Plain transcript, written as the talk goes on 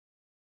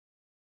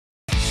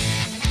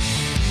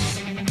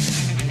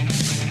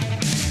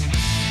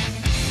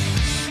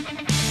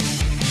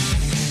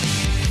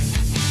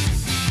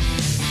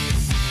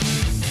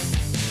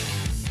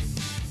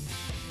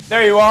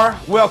There you are.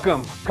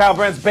 Welcome. Kyle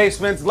Brandt's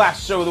Basement's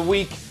last show of the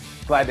week.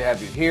 Glad to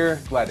have you here.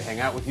 Glad to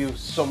hang out with you.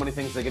 So many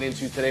things to get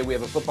into today. We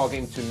have a football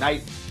game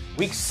tonight.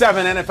 Week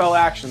 7 NFL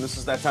action. This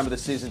is that time of the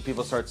season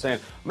people start saying,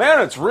 man,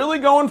 it's really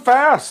going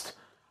fast.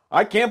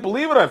 I can't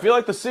believe it. I feel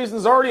like the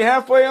season's already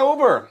halfway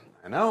over.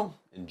 I know.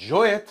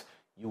 Enjoy it.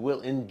 You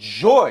will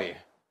enjoy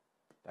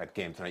that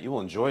game tonight. You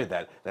will enjoy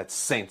that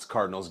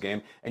Saints-Cardinals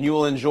game. And you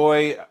will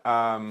enjoy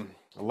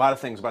a lot of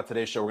things about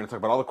today's show. We're going to talk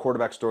about all the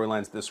quarterback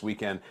storylines this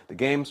weekend. The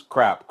games,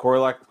 crap.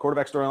 Quarterback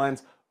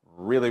storylines,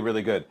 really,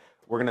 really good.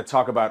 We're going to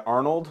talk about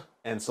Arnold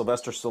and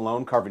Sylvester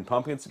Stallone carving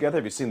pumpkins together.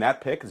 Have you seen that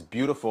pic? It's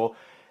beautiful.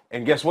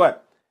 And guess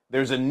what?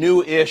 There's a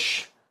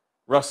new-ish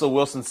Russell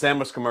Wilson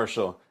sandwich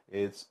commercial.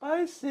 It's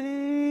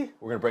spicy.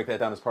 We're going to break that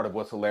down as part of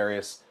what's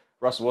hilarious.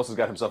 Russell Wilson's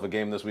got himself a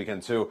game this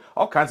weekend, too.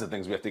 All kinds of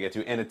things we have to get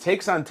to. And it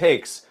takes on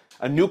takes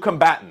a new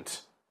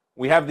combatant.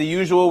 We have the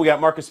usual. We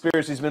got Marcus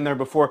Spears. He's been there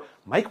before.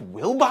 Mike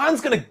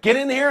Wilbon's going to get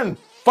in here and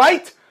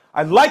fight?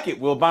 I like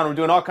it, Wilbon. We're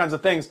doing all kinds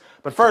of things.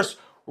 But first,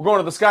 we're going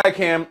to the Sky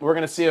Cam. We're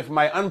going to see if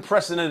my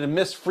unprecedented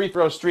missed free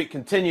throw streak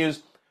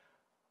continues.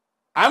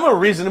 I'm a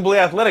reasonably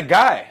athletic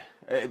guy,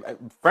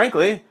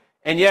 frankly,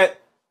 and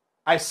yet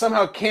I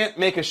somehow can't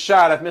make a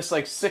shot. I've missed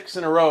like 6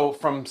 in a row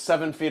from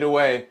 7 feet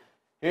away.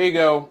 Here you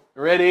go.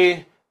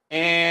 Ready?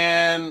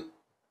 And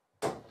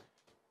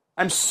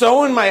I'm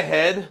so in my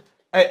head.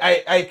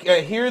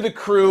 I hear the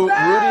crew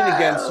rooting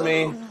against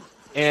me,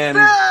 and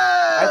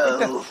I think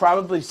that's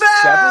probably 7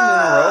 in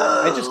a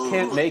row. I just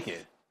can't make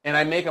it, and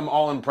I make them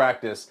all in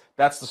practice.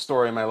 That's the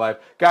story of my life.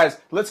 Guys,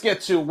 let's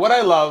get to what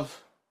I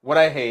love, what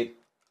I hate,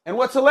 and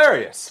what's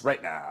hilarious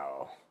right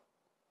now.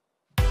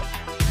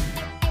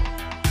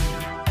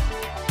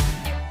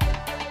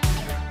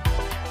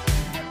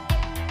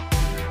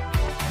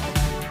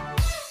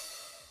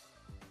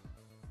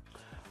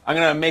 I'm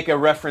going to make a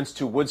reference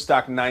to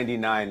Woodstock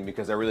 99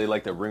 because I really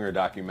like the Ringer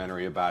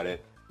documentary about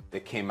it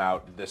that came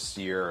out this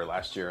year or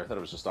last year. I thought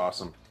it was just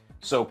awesome.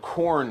 So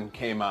Korn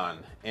came on,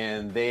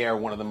 and they are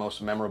one of the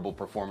most memorable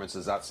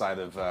performances outside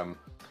of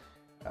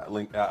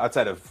Limp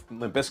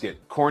Bizkit.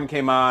 Korn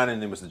came on,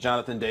 and it was the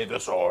Jonathan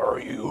Davis, "Are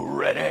You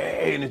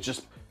Ready?" And it's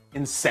just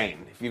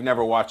insane. If you've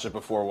never watched it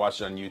before,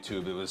 watch it on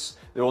YouTube.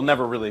 There will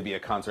never really be a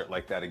concert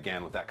like that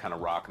again with that kind of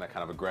rock and that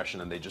kind of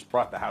aggression, and they just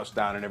brought the house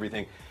down and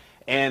everything.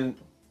 And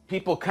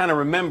people kind of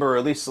remember,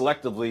 at least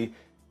selectively,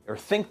 or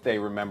think they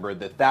remember,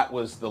 that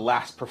was the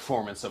last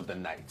performance of the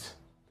night.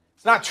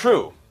 It's not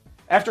true.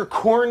 After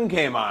Korn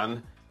came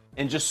on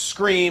and just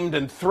screamed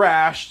and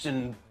thrashed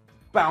and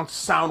bounced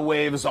sound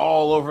waves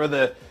all over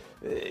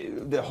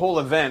the whole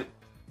event,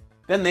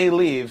 then they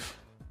leave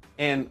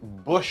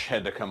and Bush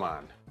had to come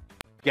on.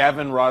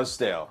 Gavin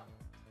Rossdale.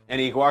 And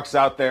he walks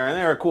out there, and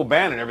they're a cool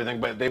band and everything,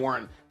 but they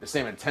weren't the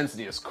same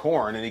intensity as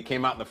Korn. And he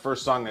came out, and the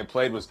first song they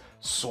played was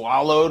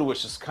Swallowed,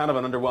 which is kind of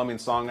an underwhelming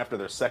song after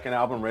their second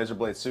album,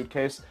 Razorblade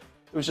Suitcase.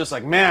 It was just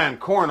like, man,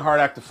 Korn, hard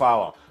act to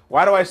follow.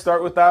 Why do I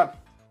start with that?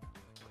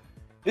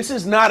 This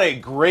is not a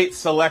great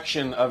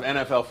selection of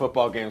NFL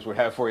football games we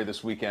have for you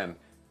this weekend.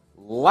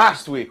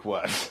 Last week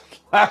was.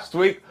 Last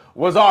week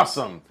was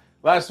awesome.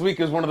 Last week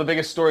is one of the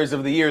biggest stories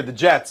of the year, the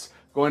Jets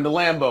going to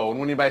Lambeau and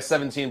winning by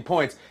 17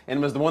 points, and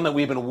it was the one that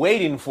we've been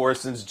waiting for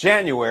since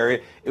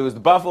January. It was the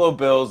Buffalo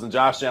Bills and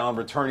Josh Allen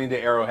returning to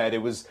Arrowhead.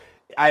 It was,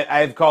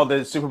 I've called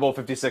it Super Bowl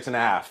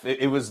 56.5.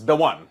 It was the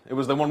one. It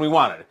was the one we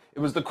wanted. It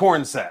was the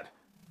Korn set.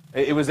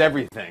 It was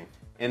everything.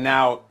 And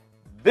now,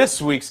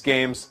 this week's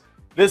games,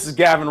 this is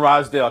Gavin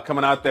Rossdale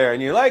coming out there,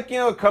 and you're like,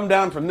 come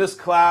down from this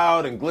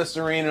cloud and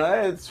glycerine,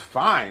 and it's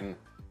fine.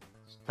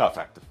 It's a tough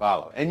act to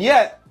follow. And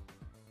yet,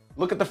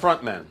 look at the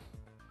front men.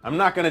 I'm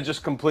not going to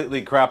just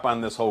completely crap on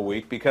this whole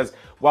week because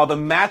while the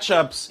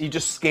matchups, you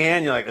just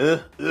scan, you're like,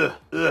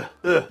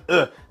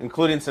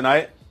 including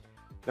tonight,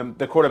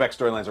 the quarterback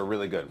storylines are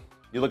really good.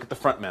 You look at the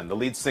front men, the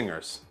lead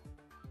singers,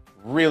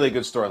 really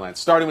good storylines,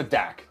 starting with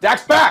Dak.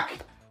 Dak's back!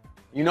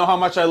 You know how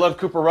much I love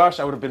Cooper Rush.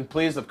 I would have been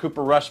pleased if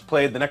Cooper Rush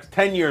played the next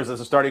 10 years as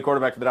a starting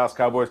quarterback for the Dallas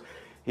Cowboys.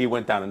 He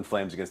went down in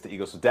flames against the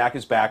Eagles. So Dak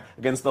is back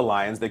against the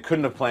Lions. They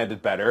couldn't have planned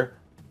it better.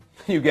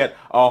 You get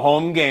a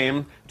home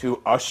game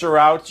to usher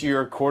out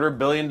your $250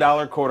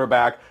 million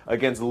quarterback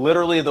against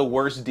literally the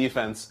worst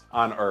defense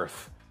on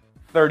earth.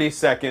 30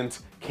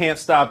 seconds, can't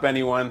stop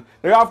anyone.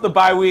 They're off the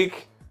bye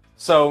week,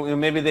 so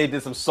maybe they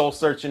did some soul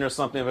searching or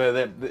something.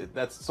 But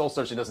that soul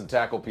searching doesn't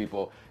tackle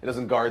people. It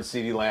doesn't guard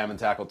CeeDee Lamb and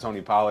tackle Tony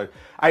Pollard.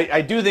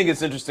 I do think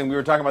it's interesting. We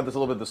were talking about this a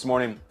little bit this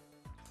morning.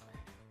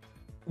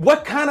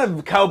 What kind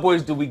of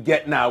Cowboys do we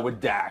get now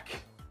with Dak?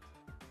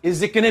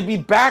 Is it going to be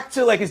back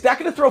to, is Dak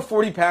going to throw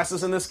 40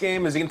 passes in this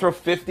game? Is he going to throw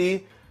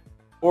 50?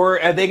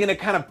 Or are they going to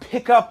kind of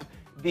pick up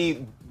the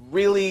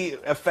really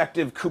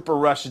effective Cooper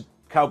Rush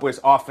Cowboys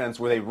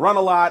offense where they run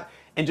a lot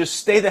and just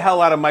stay the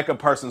hell out of Micah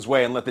Parsons'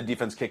 way and let the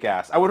defense kick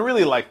ass? I would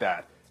really like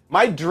that.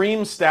 My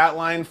dream stat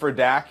line for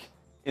Dak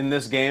in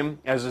this game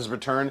as his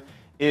return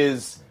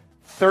is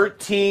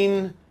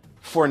 13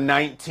 for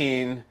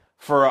 19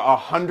 for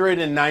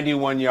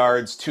 191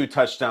 yards, 2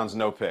 touchdowns,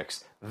 no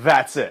picks.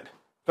 That's it.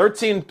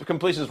 13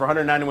 completions for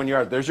 191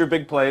 yards. There's your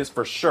big plays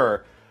for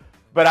sure.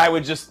 But I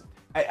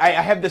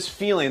have this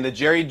feeling that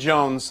Jerry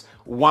Jones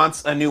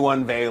wants a new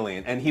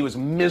unveiling, and he was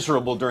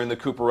miserable during the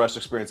Cooper Rush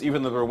experience,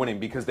 even though they were winning,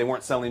 because they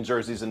weren't selling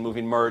jerseys and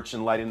moving merch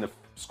and lighting the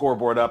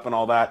scoreboard up and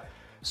all that.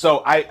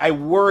 So I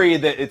worry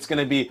that it's going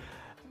to be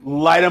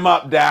light them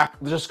up,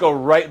 Dak. Just go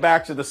right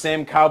back to the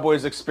same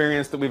Cowboys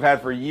experience that we've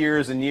had for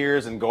years and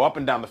years, and go up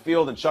and down the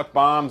field and chuck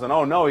bombs, and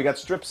oh no, he got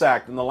strip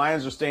sacked, and the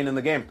Lions are staying in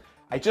the game.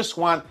 I just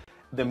want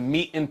the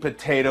meat and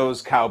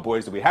potatoes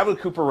Cowboys that we have with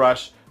Cooper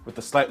Rush, with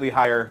the slightly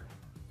higher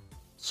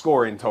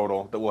scoring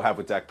total that we'll have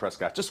with Dak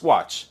Prescott. Just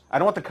watch. I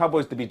don't want the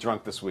Cowboys to be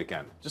drunk this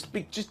weekend.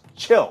 Just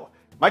chill.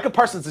 Micah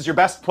Parsons is your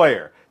best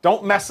player.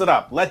 Don't mess it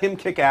up. Let him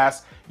kick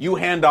ass. You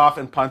hand off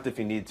and punt if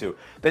you need to.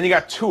 Then you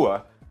got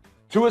Tua.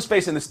 Tua's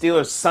facing the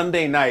Steelers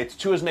Sunday night.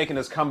 Tua's making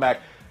his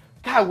comeback.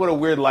 God, what a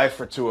weird life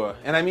for Tua.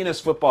 And I mean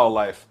his football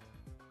life.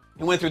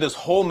 He went through this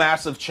whole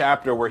massive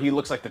chapter where he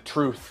looks like the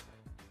truth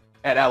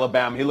at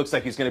Alabama. He looks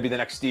like he's going to be the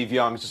next Steve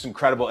Young. It's just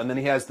incredible. And then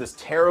he has this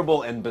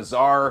terrible and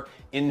bizarre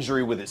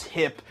injury with his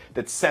hip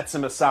that sets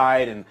him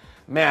aside. And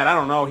man, I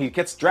don't know. He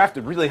gets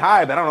drafted really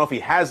high, but I don't know if he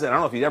has it. I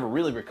don't know if he'd ever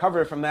really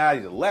recovered from that.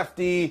 He's a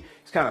lefty.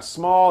 He's kind of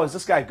small. Is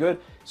this guy good?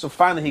 So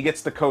finally he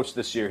gets the coach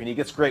this year, and he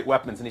gets great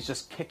weapons, and he's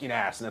just kicking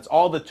ass. And it's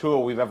all the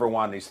Tua we've ever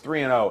wanted. He's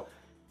 3-0.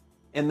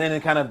 And then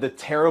in kind of the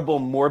terrible,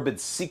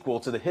 morbid sequel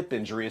to the hip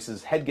injury is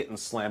his head getting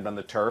slammed on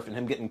the turf and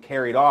him getting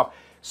carried off.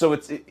 So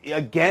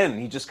again,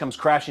 he just comes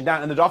crashing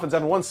down, and the Dolphins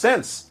haven't won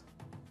since.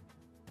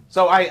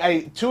 So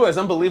Tua is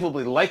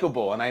unbelievably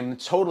likable, and I'm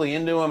totally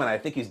into him, and I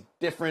think he's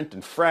different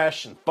and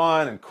fresh and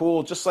fun and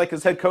cool, just like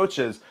his head coach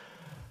is.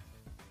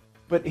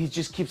 But he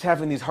just keeps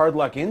having these hard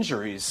luck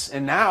injuries,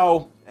 and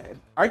now,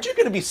 aren't you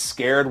going to be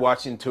scared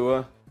watching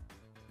Tua?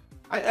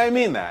 I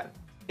mean that.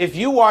 If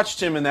you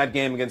watched him in that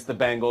game against the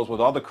Bengals with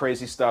all the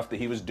crazy stuff that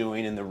he was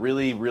doing and the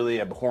really, really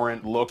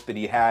abhorrent look that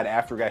he had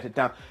after he got hit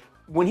down,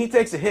 when he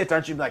takes a hit,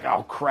 aren't you like,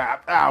 oh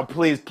crap, oh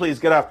please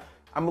get up?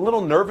 I'm a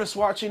little nervous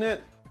watching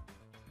it.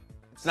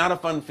 It's not a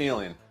fun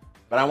feeling,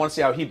 but I want to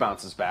see how he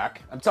bounces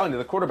back. I'm telling you,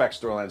 the quarterback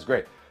storyline is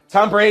great.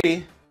 Tom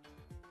Brady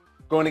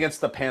going against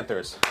the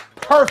Panthers.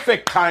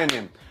 Perfect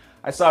timing.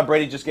 I saw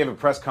Brady just gave a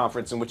press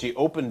conference in which he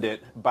opened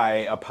it by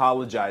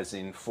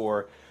apologizing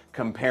for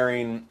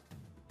comparing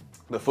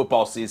the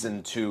football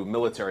season to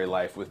military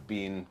life with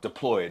being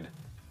deployed.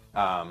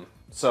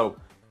 So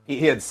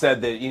he had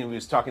said that, he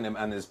was talking to him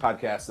on his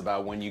podcast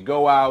about when you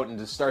go out and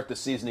to start the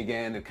season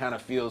again, it kind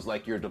of feels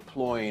like you're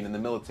deploying in the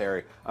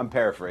military. I'm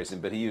paraphrasing,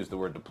 but he used the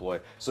word deploy.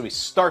 So he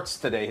starts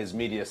today his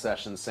media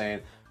session saying,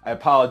 I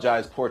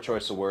apologize, poor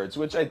choice of words,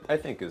 which I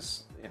think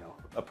is,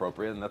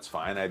 appropriate, and that's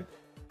fine.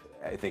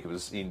 I think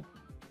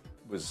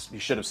he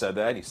should have said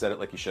that. He said it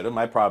like he should have.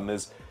 My problem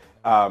is,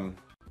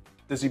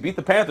 does he beat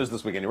the Panthers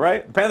this weekend,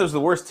 right? The Panthers are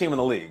the worst team in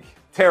the league.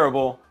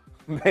 Terrible.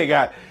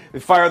 They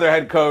fire their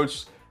head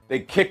coach. They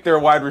kick their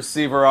wide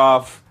receiver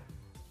off.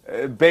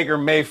 Baker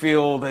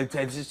Mayfield.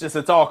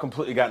 It's all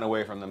completely gotten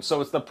away from them.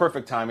 So it's the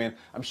perfect timing.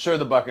 I'm sure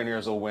the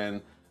Buccaneers will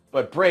win.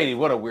 But Brady,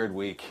 what a weird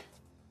week.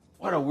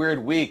 What a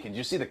weird week. And did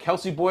you see the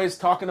Kelsey boys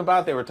talking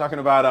about? They were talking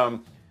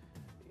about,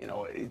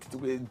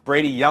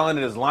 Brady yelling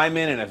at his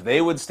linemen, and if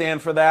they would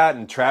stand for that,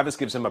 and Travis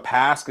gives him a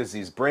pass because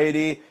he's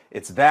Brady.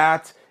 It's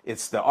that.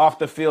 It's the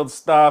off-the-field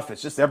stuff.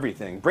 It's just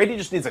everything. Brady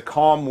just needs a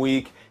calm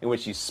week in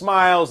which he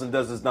smiles and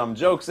does his dumb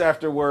jokes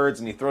afterwards,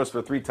 and he throws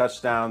for 3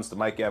 touchdowns to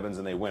Mike Evans,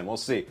 and they win. We'll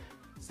see.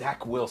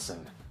 Zach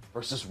Wilson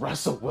versus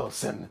Russell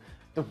Wilson.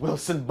 The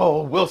Wilson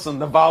Bowl. Wilson,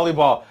 the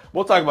volleyball.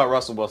 We'll talk about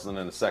Russell Wilson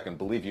in a second,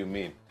 believe you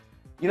me.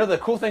 The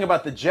cool thing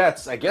about the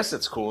Jets, I guess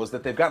it's cool, is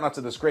that they've gotten off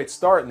to this great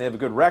start, and they have a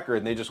good record,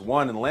 and they just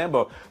won in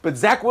Lambeau. But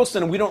Zach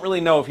Wilson, we don't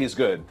really know if he's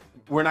good.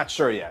 We're not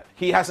sure yet.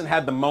 He hasn't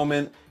had the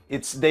moment.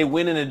 They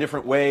win in a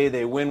different way.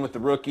 They win with the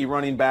rookie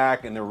running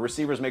back, and the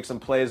receivers make some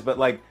plays. But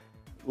like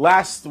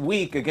last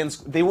week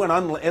they went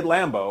on at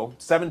Lambeau,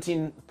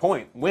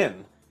 17-point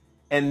win,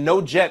 and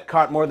no Jet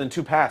caught more than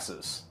 2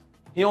 passes.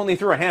 He only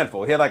threw a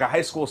handful. He had like a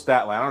high school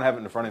stat line. I don't have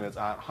it in front of me. It's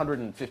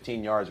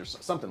 115 yards or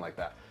something like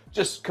that.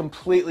 Just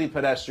completely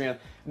pedestrian.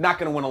 Not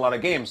going to win a lot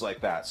of games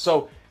like that.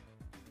 So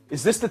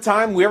is this the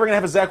time we're ever going to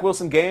have a Zach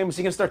Wilson game? Is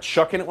he going to start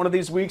chucking it one of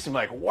these weeks and be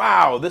like,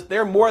 wow,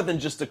 they're more than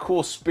just a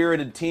cool,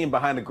 spirited team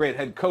behind a great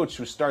head coach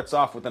who starts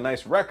off with a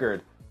nice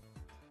record.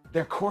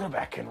 Their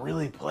quarterback can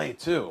really play,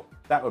 too.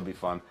 That would be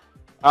fun.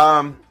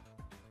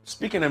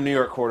 Speaking of New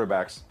York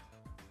quarterbacks,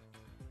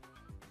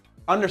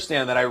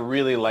 understand that I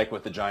really like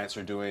what the Giants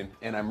are doing,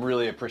 and I'm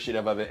really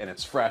appreciative of it, and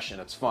it's fresh, and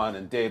it's fun,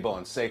 and Dable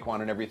and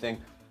Saquon and everything.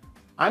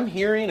 I'm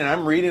hearing and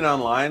I'm reading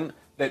online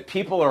that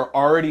people are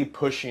already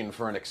pushing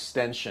for an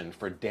extension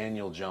for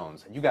Daniel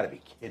Jones. And you got to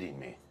be kidding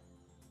me.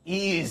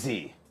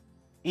 Easy.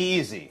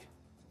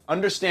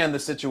 Understand the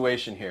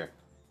situation here.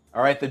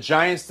 All right, the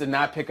Giants did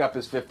not pick up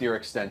his 5th-year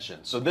extension.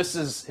 So this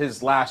is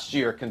his last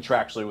year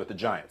contractually with the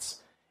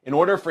Giants. In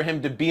order for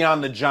him to be on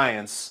the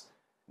Giants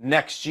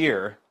next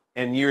year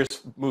and years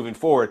moving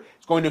forward,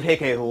 it's going to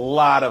take a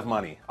lot of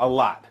money. A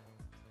lot.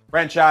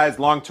 Franchise,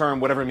 long-term,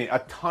 whatever it means, a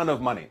ton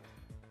of money.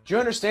 Do you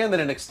understand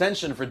that an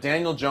extension for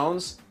Daniel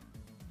Jones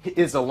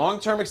is a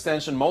long-term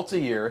extension,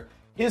 multi-year,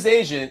 his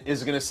agent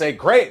is going to say,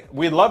 great,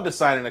 we'd love to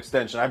sign an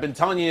extension. I've been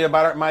telling you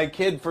about my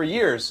kid for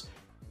years.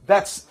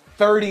 That's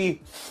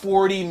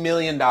 $30-40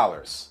 million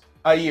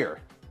a year.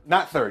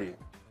 Not 30.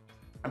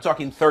 I'm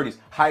talking 30s,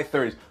 high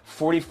 30s,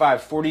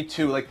 45,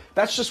 42. Like,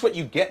 that's just what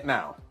you get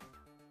now.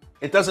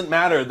 It doesn't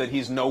matter that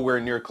he's nowhere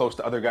near close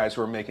to other guys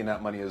who are making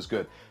that money as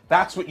good.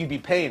 That's what you'd be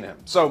paying him.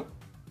 So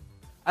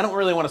I don't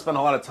really want to spend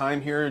a lot of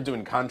time here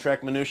doing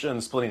contract minutia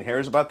and splitting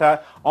hairs about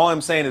that. All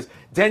I'm saying is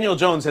Daniel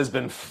Jones has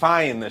been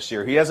fine this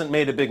year. He hasn't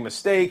made a big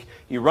mistake.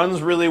 He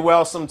runs really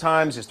well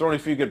sometimes. He's throwing a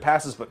few good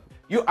passes, but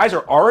you guys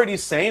are already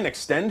saying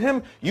extend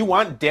him? You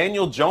want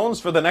Daniel Jones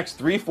for the next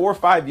 3, 4,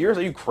 5 years?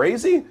 Are you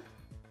crazy?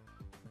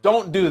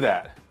 Don't do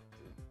that.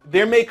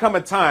 There may come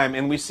a time,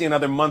 and we see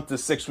another month to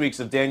 6 weeks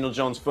of Daniel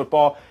Jones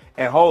football,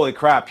 and holy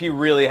crap, he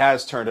really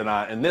has turned it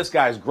on, and this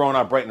guy's grown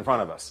up right in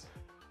front of us.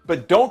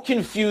 But don't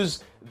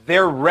confuse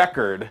their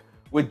record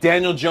with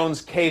Daniel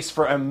Jones' case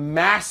for a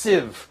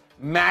massive,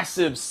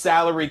 massive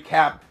salary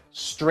cap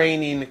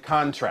straining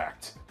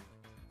contract.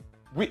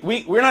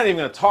 We're not even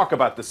going to talk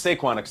about the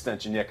Saquon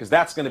extension yet, because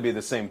that's going to be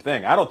the same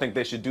thing. I don't think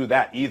they should do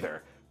that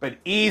either. But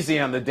easy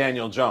on the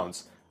Daniel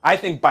Jones. I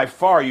think by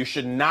far you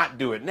should not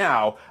do it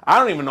now. I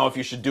don't even know if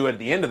you should do it at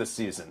the end of the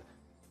season.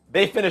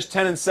 They finished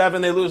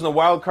 10-7. They lose in the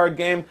wild card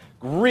game.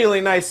 Really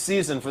nice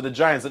season for the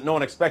Giants that no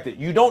one expected.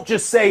 You don't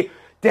just say,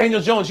 Daniel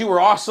Jones, you were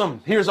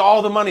awesome. Here's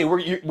all the money.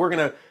 We're going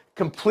to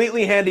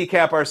completely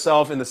handicap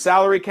ourselves in the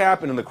salary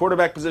cap and in the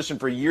quarterback position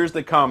for years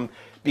to come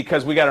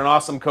because we got an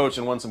awesome coach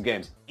and won some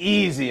games.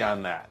 Easy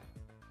on that.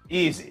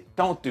 Easy.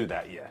 Don't do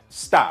that yet.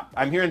 Stop.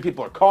 I'm hearing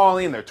people are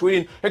calling, they're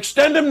tweeting,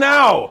 extend him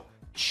now.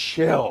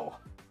 Chill.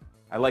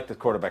 I like the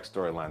quarterback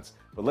storylines,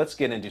 but let's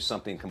get into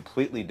something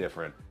completely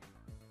different,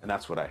 and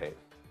that's what I hate.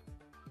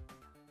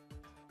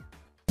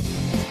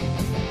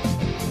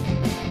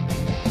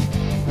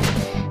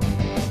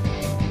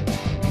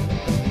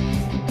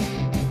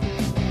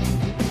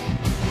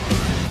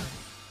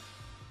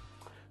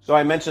 So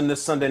I mentioned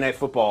this Sunday Night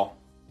Football,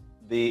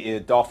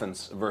 the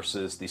Dolphins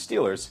versus the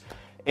Steelers,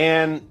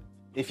 and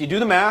if you do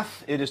the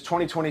math, it is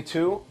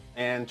 2022,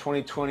 and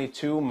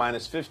 2022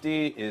 minus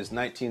 50 is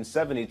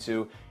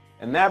 1972.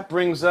 And that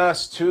brings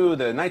us to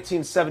the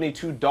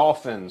 1972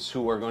 Dolphins,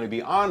 who are going to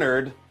be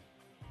honored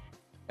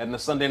in the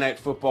Sunday Night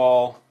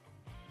Football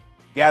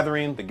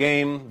gathering, the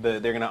game.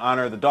 They're going to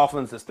honor the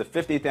Dolphins. It's the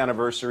 50th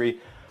anniversary.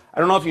 I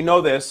don't know if you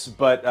know this,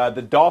 but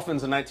the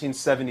Dolphins in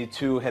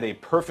 1972 had a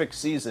perfect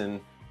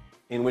season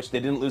in which they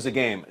didn't lose a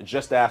game.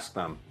 Just ask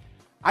them.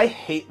 I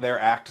hate their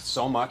act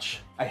so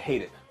much. I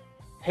hate it.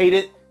 Hate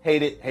it,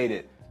 hate it, hate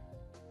it.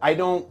 I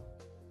don't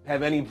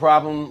have any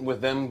problem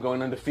with them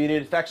going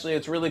undefeated. Actually,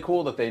 it's really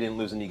cool that they didn't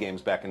lose any games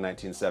back in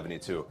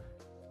 1972.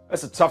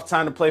 That's a tough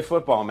time to play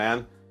football,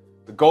 man.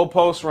 The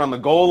goalposts were on the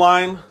goal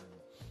line.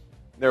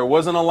 There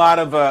wasn't a lot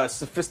of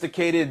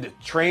sophisticated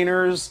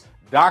trainers,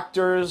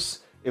 doctors.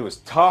 It was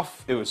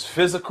tough. It was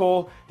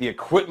physical. The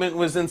equipment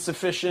was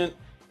insufficient.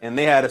 And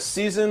they had one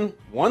season,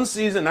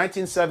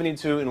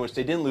 1972, in which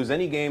they didn't lose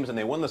any games and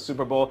they won the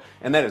Super Bowl.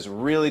 And that is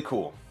really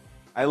cool.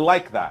 I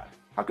like that.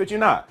 How could you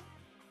not?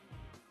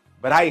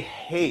 But I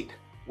hate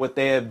what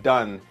they have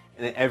done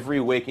in every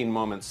waking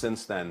moment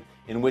since then,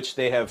 in which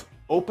they have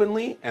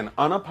openly and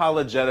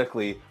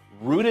unapologetically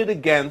rooted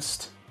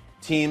against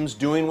teams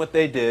doing what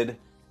they did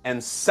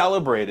and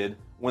celebrated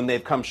when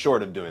they've come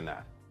short of doing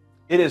that.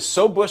 It is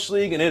so Bush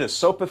League and it is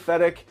so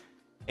pathetic,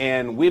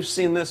 and we've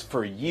seen this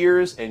for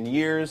years and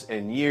years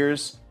and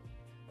years.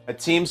 A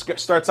team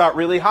starts out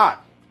really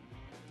hot.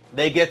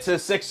 They get to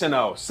 6-0,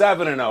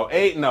 7-0,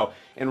 8-0,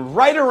 and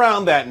right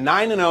around that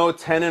 9-0,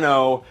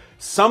 10-0,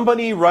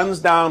 somebody runs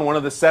down one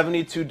of the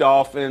 72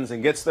 Dolphins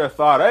and gets their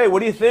thought, hey, what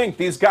do you think?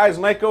 These guys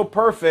might go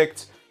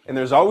perfect. And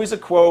there's always a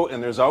quote,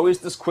 and there's always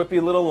this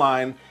quippy little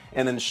line.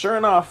 And then sure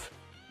enough,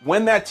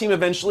 when that team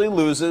eventually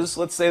loses,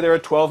 let's say they're a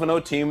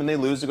 12-0 team and they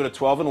lose to go to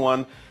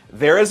 12-1,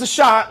 there is a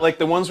shot, like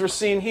the ones we're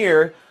seeing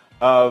here,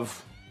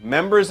 of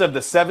members of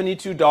the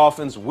 72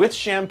 Dolphins with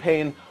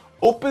champagne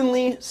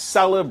openly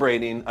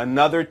celebrating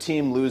another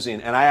team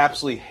losing. And I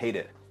absolutely hate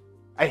it.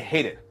 I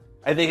hate it.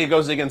 I think it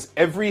goes against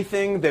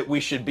everything that we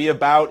should be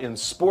about in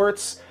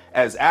sports,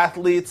 as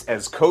athletes,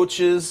 as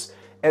coaches,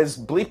 as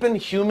bleeping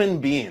human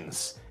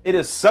beings. It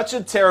is such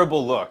a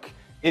terrible look.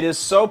 It is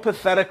so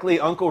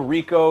pathetically Uncle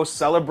Rico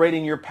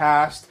celebrating your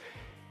past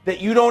that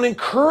you don't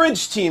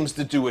encourage teams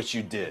to do what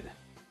you did.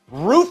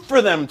 Root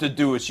for them to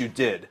do what you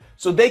did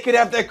so they could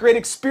have that great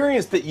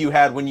experience that you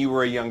had when you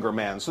were a younger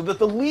man, so that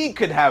the league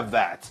could have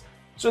that,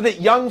 so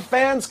that young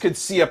fans could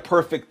see a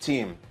perfect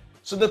team,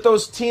 so that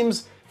those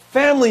teams'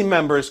 family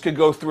members could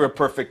go through a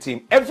perfect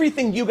team.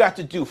 Everything you got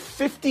to do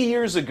 50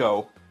 years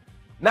ago,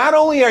 not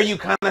only are you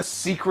kind of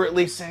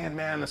secretly saying,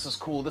 man, this is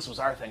cool, this was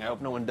our thing, I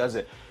hope no one does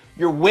it.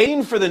 You're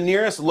waiting for the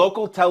nearest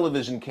local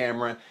television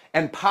camera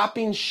and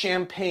popping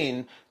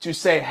champagne to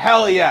say,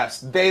 hell yes,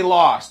 they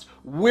lost.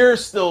 We're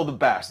still the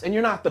best. And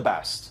you're not the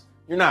best.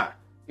 You're not.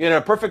 In a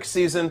perfect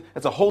season,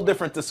 it's a whole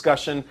different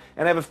discussion,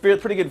 and I have a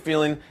pretty good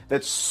feeling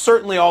that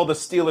certainly all the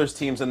Steelers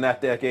teams in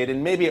that decade,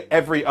 and maybe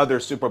every other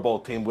Super Bowl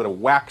team, would have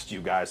waxed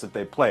you guys if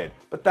they played.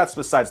 But that's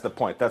besides the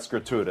point. That's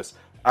gratuitous.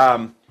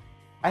 I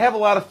have a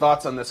lot of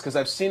thoughts on this because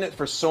I've seen it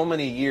for so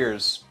many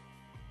years.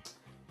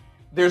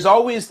 There's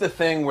always the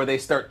thing where they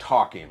start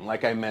talking,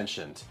 like I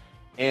mentioned.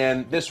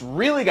 And this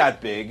really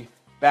got big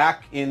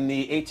back in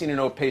the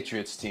 18-0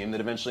 Patriots team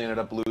that eventually ended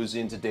up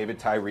losing to David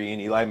Tyree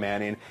and Eli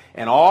Manning.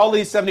 And all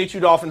these 72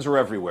 Dolphins were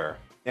everywhere.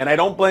 And I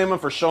don't blame them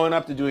for showing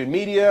up to doing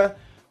media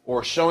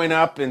or showing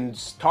up and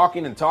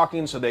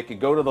talking so they could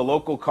go to the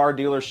local car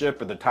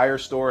dealership or the tire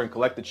store and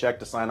collect the check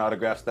to sign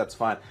autographs. That's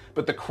fine.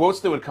 But the quotes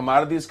that would come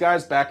out of these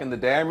guys back in the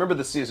day, I remember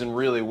the season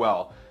really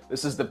well.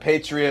 This is the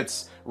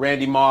Patriots,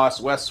 Randy Moss,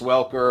 Wes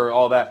Welker,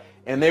 all that.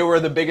 And they were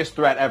the biggest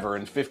threat ever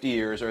in 50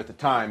 years, or at the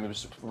time, it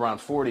was around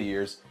 40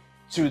 years,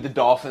 to the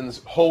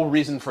Dolphins' whole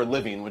reason for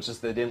living, which is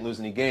they didn't lose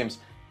any games.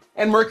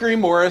 And Mercury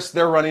Morris,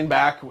 their running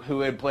back,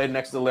 who had played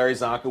next to Larry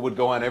Zonka, would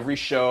go on every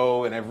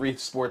show and every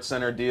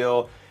SportsCenter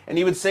deal. And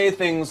he would say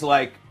things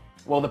like,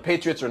 well, the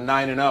Patriots are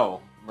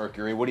 9-0,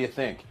 Mercury, what do you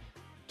think?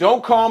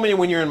 Don't call me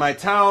when you're in my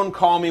town,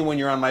 call me when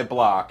you're on my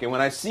block. And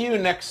when I see you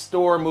next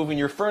door moving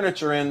your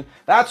furniture in,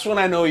 that's when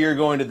I know you're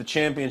going to the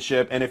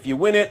championship. And if you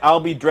win it,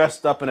 I'll be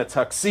dressed up in a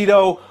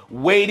tuxedo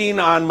waiting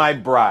on my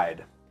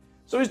bride.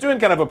 So he's doing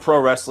kind of a pro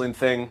wrestling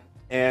thing.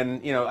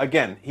 And, you know,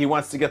 again, he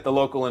wants to get the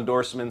local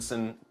endorsements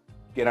and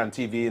get on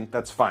TV, and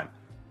that's fine.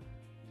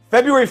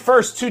 February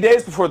 1st, 2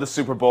 days before the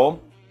Super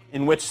Bowl,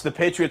 in which the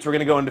Patriots were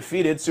going to go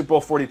undefeated, Super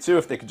Bowl 42,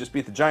 if they could just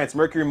beat the Giants,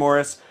 Mercury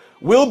Morris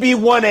will be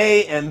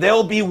 1A and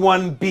they'll be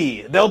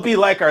 1B. They'll be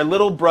like our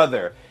little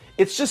brother.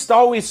 It's just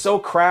always so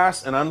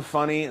crass and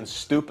unfunny and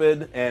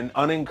stupid and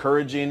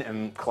unencouraging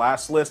and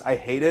classless. I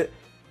hate it.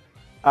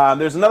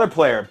 There's another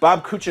player,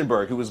 Bob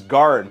Kuchenberg, who was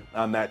guard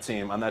on that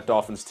team, on that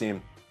Dolphins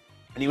team.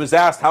 And he was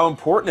asked, how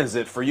important is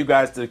it for you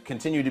guys to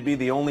continue to be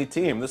the only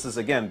team? This is,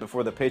 again,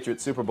 before the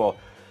Patriots Super Bowl.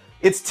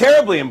 It's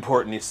terribly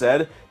important, he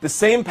said. The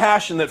same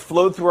passion that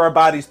flowed through our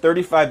bodies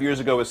 35 years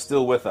ago is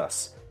still with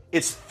us.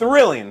 It's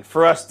thrilling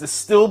for us to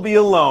still be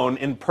alone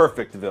in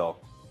Perfectville.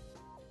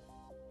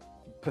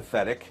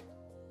 Pathetic.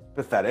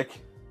 Pathetic.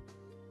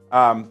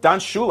 Don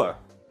Shula,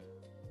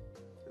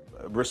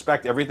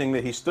 respect everything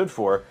that he stood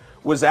for,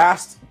 was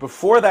asked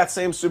before that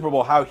same Super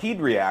Bowl how he'd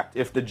react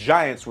if the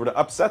Giants were to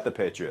upset the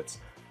Patriots.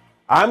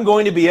 I'm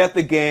going to be at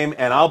the game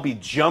and I'll be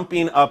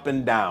jumping up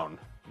and down.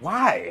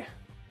 Why?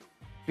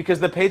 Because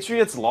the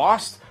Patriots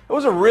lost? It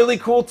was a really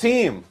cool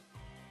team.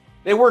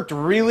 They worked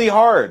really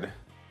hard.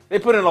 They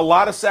put in a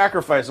lot of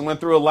sacrifice and went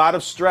through a lot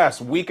of stress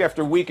week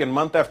after week and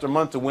month after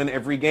month to win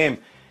every game.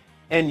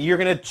 And you're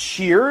going to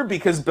cheer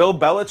because Bill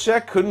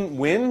Belichick couldn't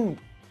win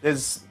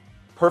as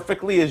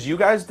perfectly as you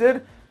guys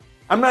did?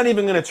 I'm not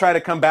even going to try to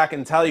come back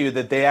and tell you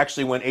that they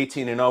actually went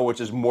 18-0, which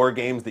is more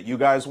games that you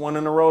guys won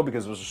in a row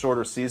because it was a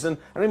shorter season.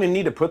 I don't even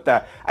need to put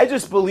that. I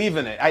just believe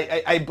in it.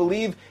 I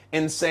believe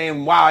in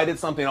saying, wow, I did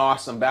something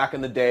awesome back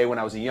in the day when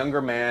I was a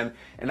younger man,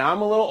 and now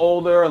I'm a little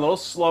older, a little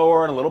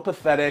slower, and a little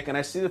pathetic, and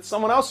I see that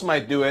someone else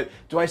might do it.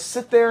 Do I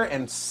sit there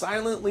and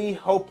silently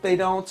hope they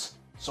don't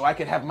so I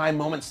could have my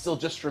moment still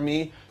just for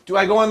me? Do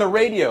I go on the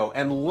radio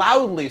and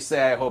loudly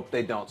say I hope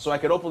they don't so I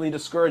could openly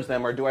discourage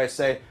them, or do I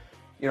say,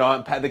 you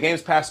know, the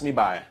game's passed me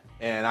by,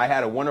 and I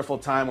had a wonderful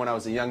time when I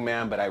was a young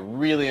man, but I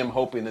really am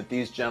hoping that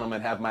these gentlemen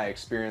have my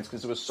experience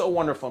because it was so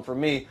wonderful for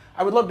me.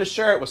 I would love to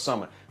share it with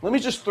someone. Let me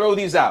just throw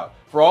these out.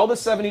 For all the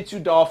 72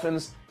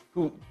 Dolphins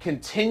who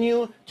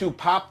continue to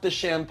pop the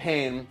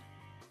champagne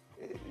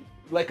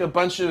like a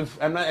bunch of,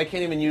 I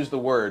can't even use the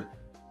word.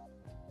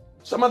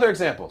 Some other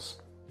examples.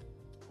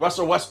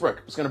 Russell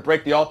Westbrook was going to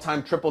break the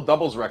all-time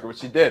triple-doubles record,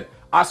 which he did.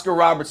 Oscar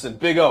Robertson,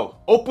 Big O,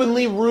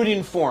 openly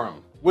rooting for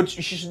him, which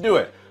you should do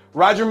it.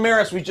 Roger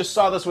Maris, we just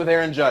saw this with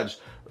Aaron Judge.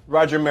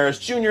 Roger Maris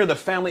Jr., the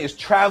family is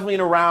traveling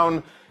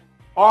around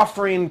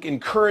offering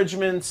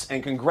encouragements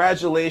and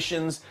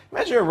congratulations.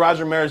 Imagine if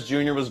Roger Maris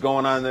Jr. was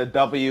going on the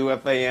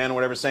WFAN,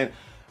 whatever, saying,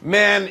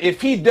 man,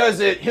 if he does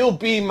it, he'll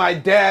be my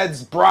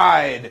dad's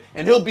bride,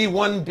 and he'll be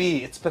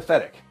 1B. It's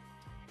pathetic.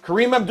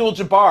 Kareem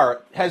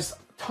Abdul-Jabbar has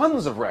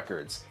tons of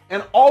records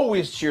and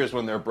always cheers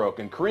when they're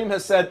broken. Kareem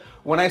has said,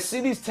 when I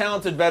see these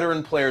talented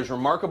veteran players,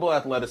 remarkable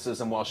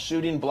athleticism while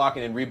shooting,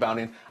 blocking, and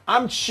rebounding,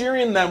 I'm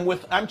cheering on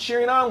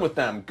with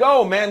them.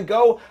 Go, man,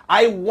 go.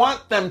 I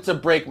want them to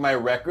break my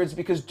records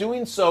because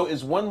doing so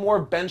is one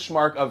more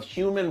benchmark of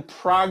human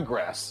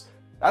progress.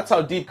 That's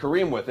how deep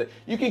Kareem with it.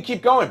 You can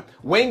keep going.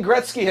 Wayne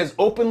Gretzky has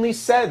openly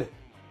said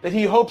that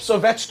he hopes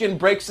Ovechkin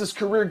breaks his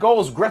career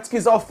goals.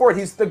 Gretzky's all for it.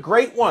 He's the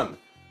great one.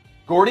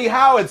 Gordie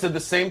Howe said the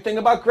same thing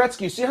about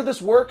Gretzky. You see how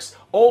this works?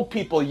 Old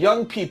people,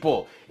 young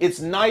people. It's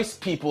nice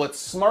people. It's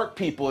smart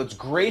people. It's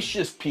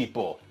gracious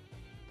people.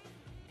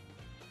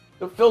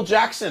 Phil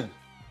Jackson.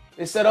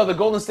 They said, oh, the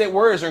Golden State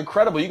Warriors are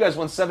incredible. You guys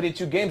won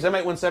 72 games. I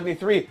might win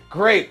 73.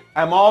 Great.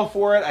 I'm all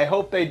for it. I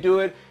hope they do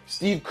it.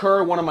 Steve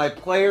Kerr, one of my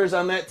players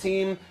on that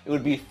team. It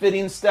would be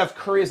fitting. Steph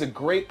Curry is a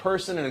great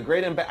person and a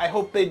great impact. I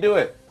hope they do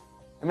it.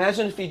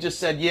 Imagine if he just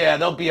said, yeah,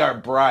 they'll be our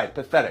bride.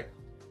 Pathetic.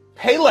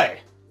 Pele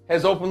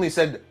has openly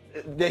said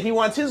that he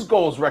wants his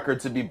goals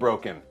record to be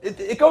broken.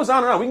 It goes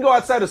on and on. We can go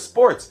outside of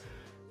sports.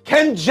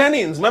 Ken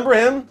Jennings, remember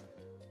him?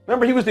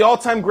 Remember he was the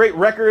all-time great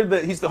record,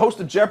 that he's the host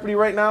of Jeopardy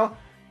right now?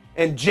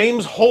 And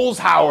James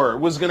Holzhauer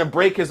was going to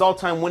break his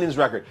all-time winnings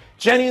record.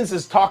 Jennings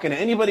is talking to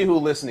anybody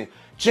who's listening.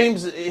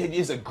 James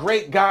is a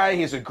great guy.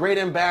 He's a great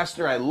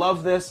ambassador. I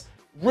love this.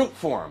 Root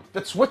for him.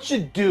 That's what you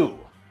do.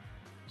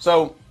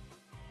 So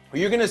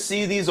you're going to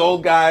see these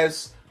old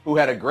guys who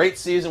had a great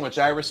season, which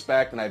I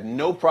respect, and I have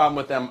no problem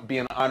with them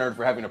being honored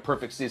for having a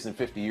perfect season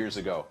 50 years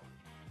ago.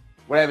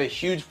 What I have a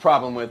huge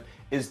problem with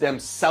is them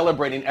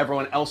celebrating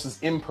everyone else's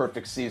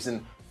imperfect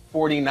season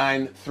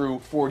 49 through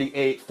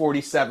 48,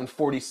 47,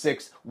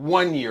 46,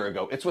 1 year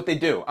ago. It's what they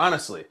do,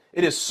 honestly.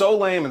 It is so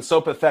lame and so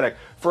pathetic.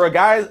 For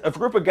a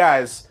group of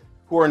guys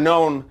who are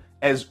known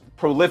as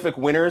prolific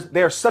winners,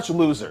 they are such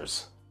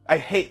losers. I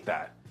hate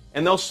that.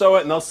 And they'll show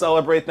it and they'll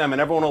celebrate them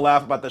and everyone will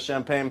laugh about the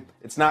champagne.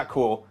 It's not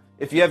cool.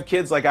 If you have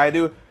kids like I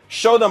do,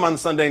 show them on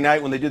Sunday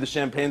night when they do the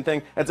champagne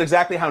thing. That's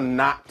exactly how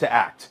not to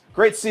act.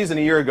 Great season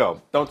a year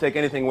ago. Don't take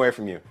anything away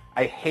from you.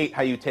 I hate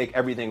how you take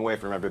everything away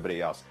from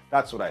everybody else.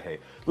 That's what I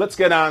hate. Let's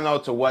get on, though,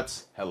 to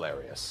what's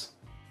hilarious.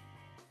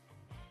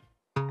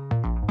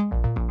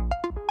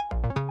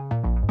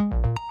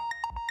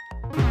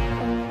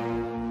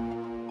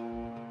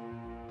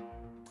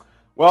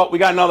 Well, we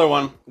got another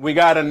one. We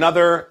got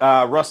another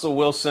Russell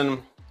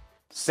Wilson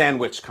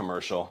sandwich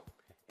commercial.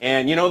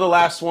 And you know the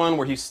last one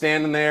where he's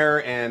standing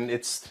there and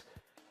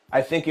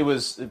I think it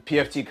was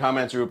PFT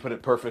commenter who put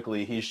it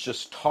perfectly. He's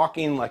just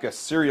talking like a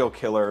serial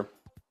killer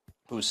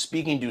who's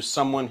speaking to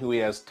someone who he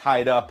has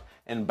tied up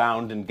and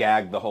bound and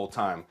gagged the whole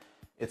time.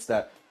 It's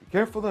that, be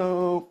careful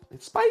though,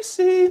 it's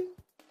spicy. You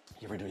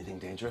ever do anything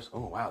dangerous?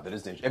 Oh, wow, that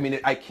is dangerous. I mean,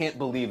 I can't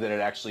believe that it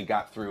actually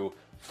got through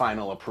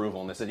final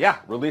approval. And they said, yeah,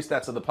 release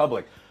that to the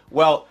public.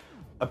 Well,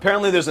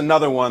 apparently there's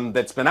another one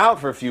that's been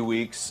out for a few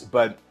weeks,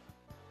 but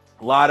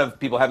a lot of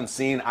people haven't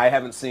seen. I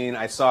haven't seen.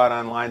 I saw it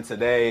online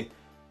today.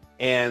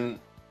 And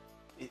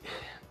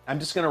I'm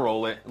just going to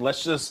roll it.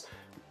 Let's just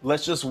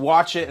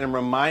watch it and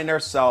remind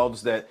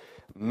ourselves that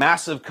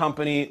massive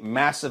company,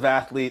 massive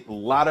athlete, a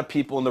lot of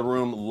people in the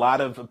room, a lot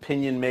of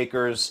opinion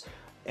makers,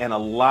 and a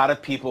lot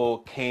of people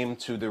came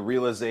to the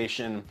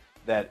realization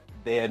that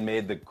they had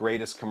made the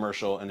greatest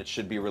commercial and it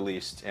should be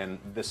released. And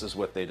this is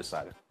what they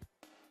decided.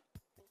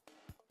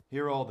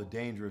 Here are all the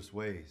dangerous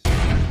ways.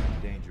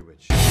 Danger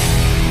which.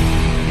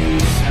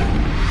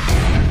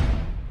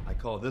 I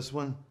call this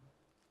one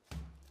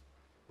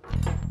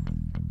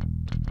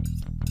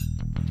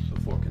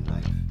the fork and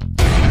knife.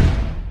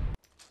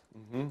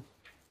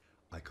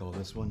 I call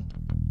this one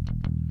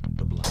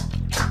the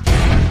blind.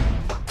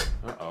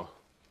 Uh-oh.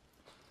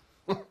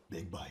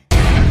 Big bite.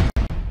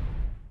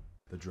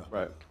 The drop.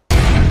 Right.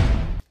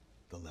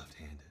 The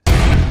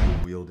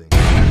left-handed. Wielding.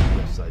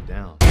 Upside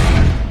down.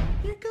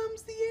 Here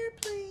comes the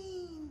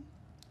airplane.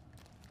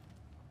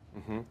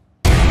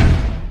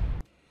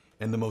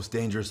 And the most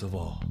dangerous of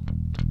all,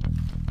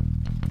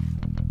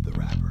 the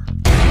rapper.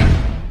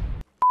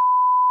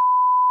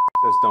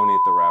 Says don't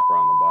eat the wrapper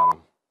on the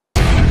bottom.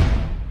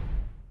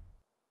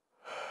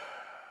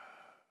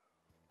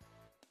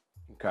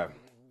 Okay.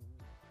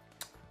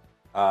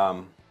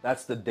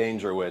 That's the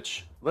Danger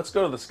Witch. Let's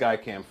go to the sky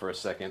cam for a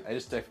second. I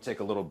just have to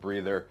take a little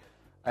breather.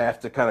 I have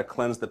to kind of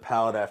cleanse the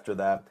palate after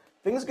that.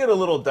 Things get a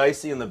little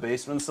dicey in the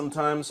basement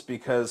sometimes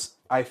because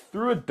I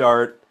threw a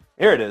dart.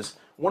 Here it is.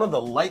 One of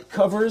the light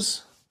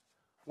covers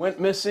went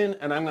missing,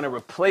 and I'm going to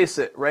replace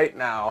it right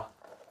now,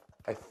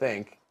 I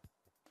think,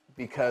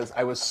 because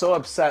I was so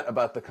upset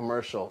about the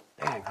commercial.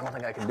 Dang, I don't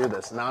think I can do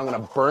this. Now I'm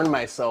going to burn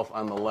myself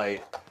on the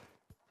light.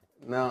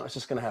 No, it's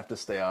just going to have to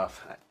stay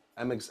off.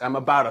 I'm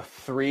about a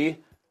 3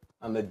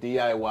 on the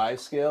DIY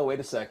scale. Wait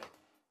a sec.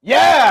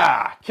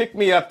 Yeah! Kick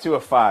me up to a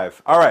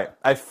 5. All right,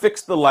 I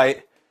fixed the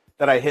light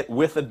that I hit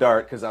with a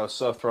dart because I was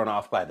so thrown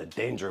off by the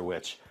Danger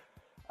Witch.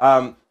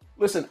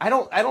 Listen, I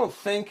don't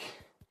think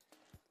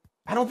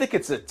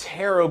it's a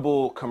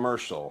terrible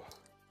commercial.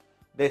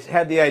 They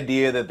had the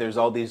idea that there's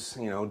all these,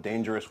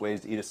 dangerous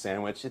ways to eat a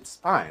sandwich. It's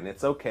fine.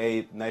 It's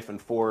okay. Knife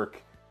and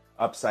fork,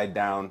 upside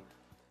down.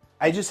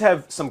 I just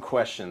have some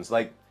questions.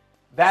 Like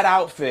that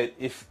outfit,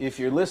 if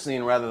you're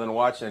listening rather than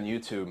watching on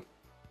YouTube,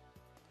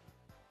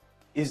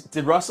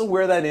 did Russell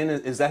wear that in?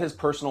 Is that his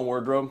personal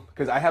wardrobe?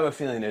 Because I have a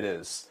feeling it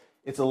is.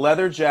 It's a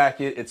leather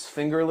jacket. It's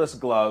fingerless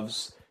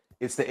gloves.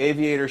 It's the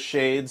aviator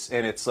shades,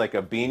 and it's like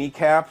a beanie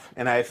cap.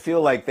 And I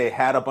feel like they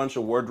had a bunch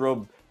of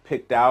wardrobe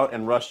picked out,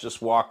 and Russ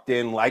just walked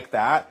in like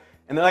that.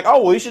 And they're like,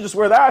 oh, well, you should just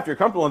wear that if you're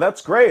comfortable.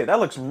 That's great. That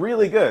looks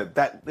really good.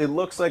 It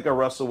looks like a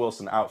Russell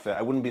Wilson outfit.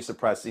 I wouldn't be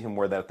surprised to see him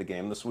wear that at the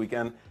game this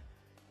weekend.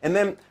 And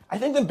then I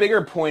think the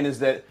bigger point is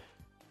that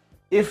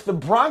if the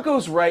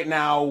Broncos right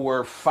now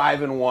were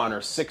 5-1 or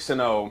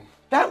 6-0,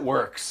 that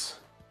works.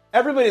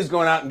 Everybody's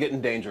going out and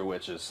getting Danger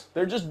Witches.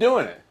 They're just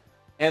doing it.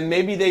 And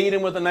maybe they eat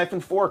them with a knife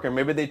and fork, or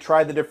maybe they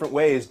try the different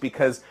ways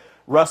because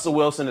Russell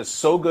Wilson is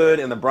so good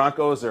and the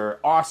Broncos are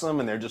awesome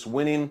and they're just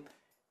winning.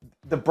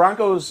 The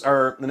Broncos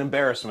are an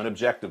embarrassment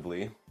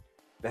objectively.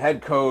 the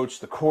head coach,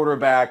 the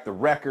quarterback, the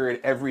record,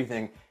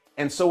 everything.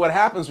 And so what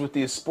happens with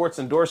these sports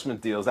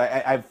endorsement deals,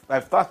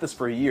 I've thought this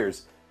for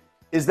years,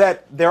 is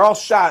that they're all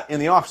shot in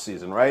the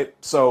offseason, right?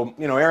 So,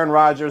 Aaron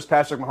Rodgers,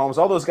 Patrick Mahomes,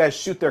 all those guys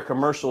shoot their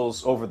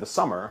commercials over the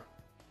summer,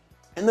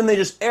 and then they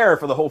just air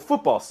for the whole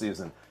football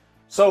season.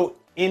 So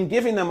in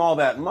giving them all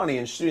that money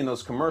and shooting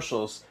those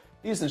commercials,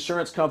 these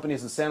insurance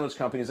companies and sandwich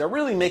companies are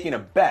really making a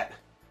bet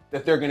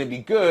that they're going to be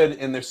good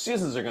and their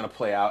seasons are going to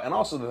play out, and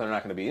also that they're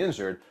not going to be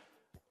injured,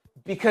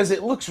 because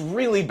it looks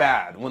really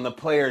bad when the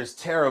player is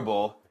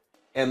terrible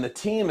and the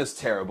team is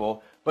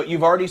terrible, but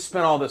you've already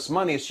spent all this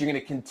money, so you're going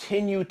to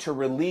continue to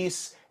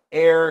release,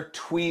 air,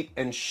 tweet,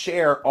 and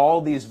share all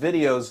these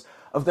videos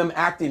of them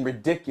acting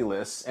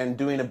ridiculous and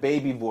doing a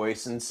baby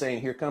voice and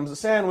saying, "Here comes the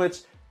sandwich."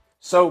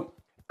 So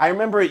I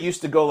remember it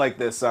used to go like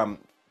this.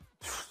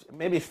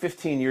 Maybe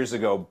 15 years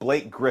ago,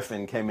 Blake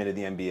Griffin came into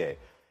the NBA.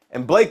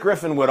 And Blake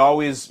Griffin would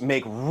always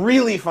make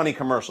really funny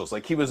commercials.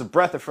 Like, he was a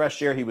breath of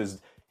fresh air. He was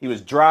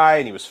dry,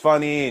 and he was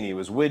funny, and he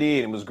was witty,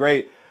 and it was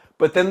great.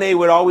 But then they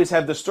would always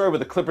have the story where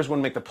the Clippers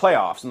wouldn't make the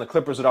playoffs, and the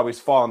Clippers would always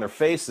fall on their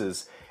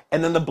faces.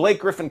 And then the Blake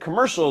Griffin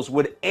commercials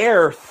would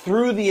air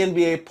through the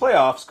NBA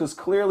playoffs, because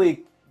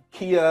clearly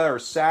Kia or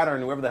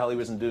Saturn, whoever the hell he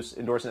was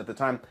endorsing at the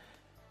time,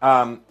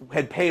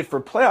 had paid for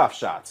playoff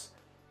shots.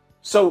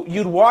 So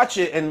you'd watch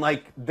it,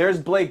 and there's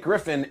Blake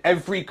Griffin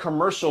every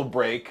commercial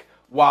break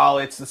while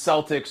it's the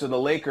Celtics or the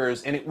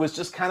Lakers, and it was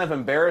just kind of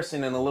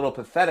embarrassing and a little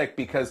pathetic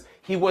because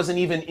he wasn't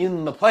even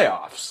in the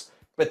playoffs,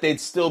 but they'd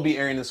still be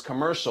airing this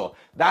commercial.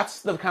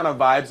 That's the kind of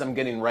vibes I'm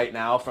getting right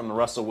now from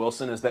Russell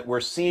Wilson, is that we're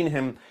seeing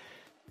him,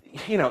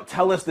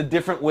 tell us the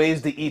different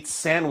ways to eat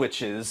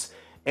sandwiches,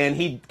 and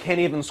he can't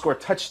even score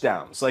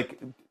touchdowns.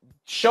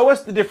 Show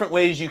us the different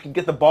ways you can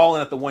get the ball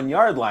in at the 1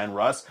 yard line,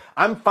 Russ.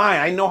 I'm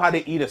fine. I know how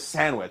to eat a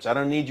sandwich. I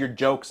don't need your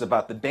jokes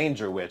about the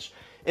danger witch.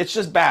 It's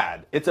just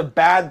bad. It's a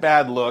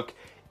bad look.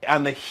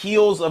 On the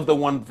heels of the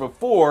one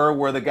before,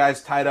 where the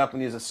guy's tied up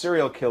and he's a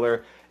serial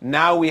killer,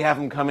 now we have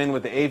him come in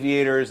with the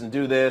aviators and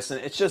do this. And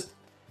it's just,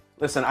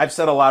 listen, I've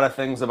said a lot of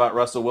things about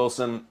Russell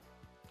Wilson,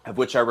 of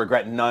which I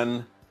regret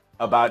none,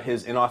 about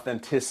his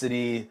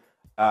inauthenticity,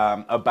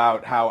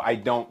 about how I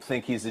don't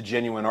think he's a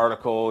genuine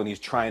article and he's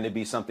trying to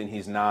be something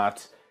he's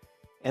not.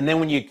 And then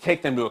when you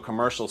take them to a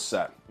commercial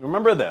set,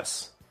 remember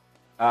this,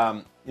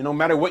 no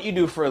matter what you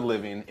do for a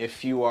living,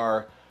 if you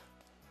are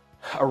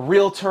a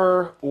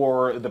realtor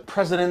or the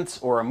president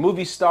or a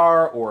movie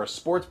star or a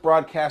sports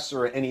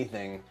broadcaster or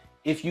anything,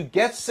 if you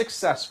get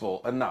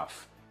successful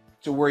enough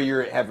to where you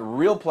have a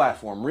real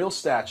platform, real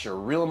stature,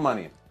 real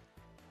money,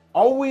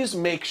 always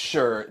make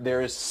sure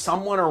there is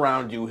someone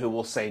around you who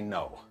will say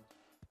no.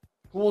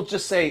 Who will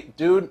just say,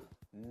 "Dude,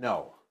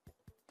 no."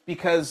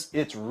 Because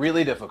it's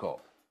really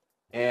difficult.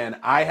 And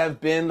I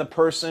have been the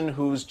person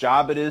whose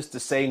job it is to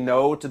say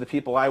no to the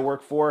people I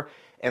work for,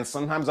 and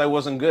sometimes I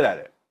wasn't good at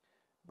it.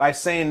 By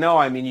saying no,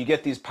 I mean you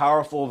get these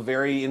powerful,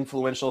 very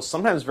influential,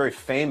 sometimes very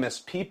famous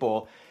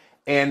people,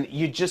 and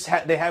you just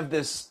they have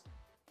this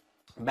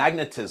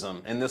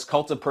magnetism and this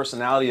cult of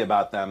personality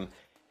about them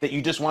that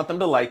you just want them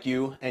to like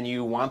you, and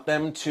you want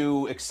them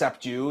to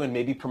accept you and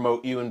maybe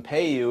promote you and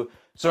pay you.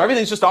 So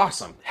everything's just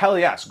awesome. Hell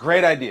yes,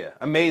 great idea,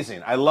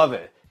 amazing, I love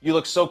it. You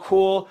look so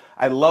cool.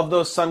 I love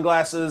those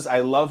sunglasses. I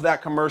love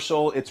that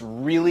commercial. It's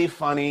really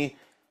funny.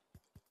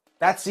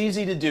 That's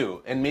easy to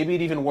do, and maybe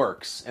it even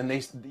works, and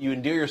you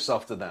endear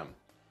yourself to them.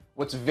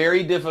 What's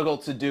very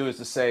difficult to do is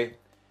to say,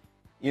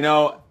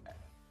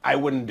 I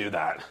wouldn't do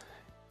that.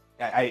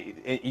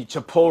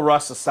 To pull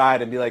Russ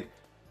aside and be like,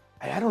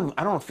 I'm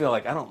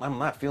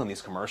not feeling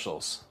these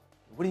commercials.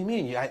 What do you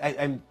mean?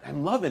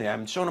 I'm loving it.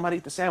 I'm showing them how to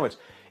eat the sandwich.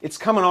 It's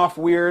coming off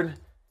weird.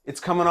 It's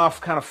coming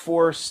off kind of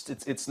forced.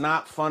 It's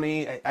not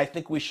funny. I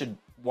think we should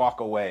walk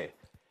away.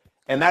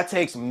 And that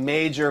takes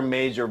major,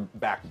 major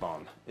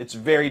backbone. It's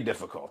very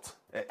difficult.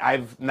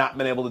 I've not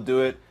been able to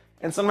do it.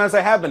 And sometimes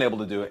I have been able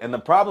to do it. And the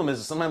problem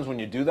is sometimes when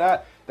you do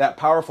that, that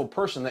powerful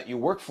person that you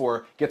work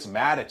for gets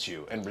mad at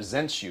you and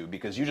resents you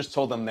because you just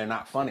told them they're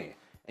not funny.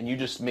 And you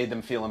just made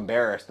them feel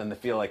embarrassed and they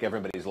feel like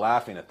everybody's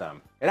laughing at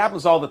them. It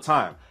happens all the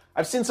time.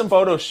 I've seen some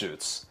photo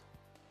shoots.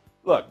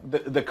 Look,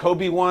 the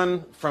Kobe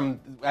one from,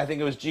 I think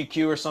it was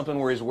GQ or something,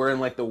 where he's wearing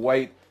the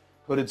white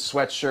hooded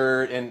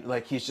sweatshirt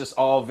and he's just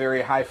all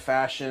very high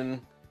fashion.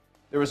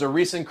 There was a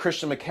recent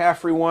Christian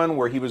McCaffrey one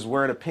where he was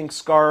wearing a pink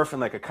scarf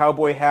and a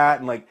cowboy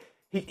hat, and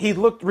he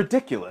looked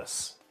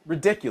ridiculous.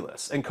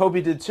 And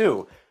Kobe did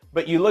too.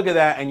 But you look at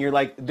that and you're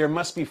like, there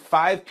must be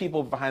 5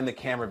 people behind the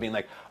camera being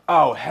like,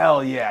 "Oh,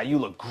 hell yeah, you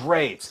look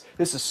great.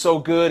 This is so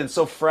good and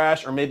so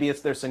fresh." Or maybe it's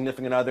their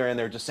significant other and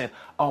they're just saying,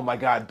 "Oh my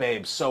God,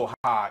 babe, so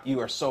hot. You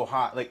are so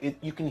hot."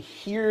 You can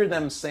hear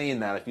them saying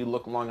that if you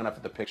look long enough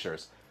at the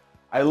pictures.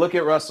 I look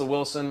at Russell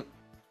Wilson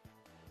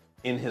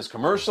in his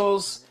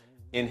commercials,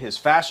 in his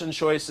fashion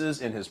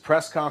choices, in his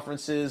press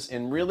conferences,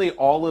 in really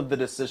all of the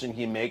decision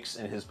he makes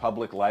in his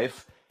public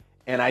life,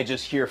 and I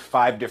just hear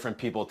 5 different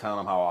people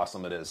telling him how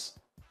awesome it is,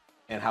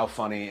 and how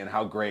funny, and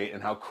how great,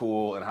 and how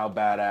cool, and how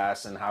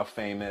badass, and how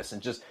famous,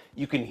 and just,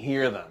 you can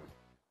hear them.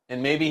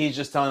 And maybe he's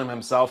just telling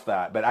himself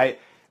that, but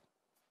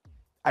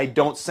I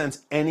don't sense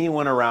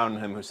anyone around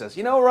him who says,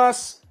 you know,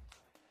 Russ,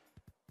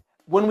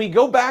 when we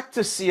go back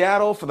to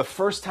Seattle for the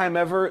first time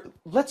ever,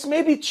 let's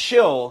maybe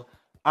chill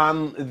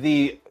on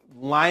the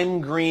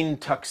lime green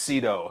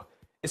tuxedo,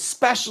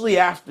 especially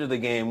after the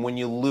game when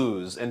you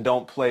lose and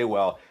don't play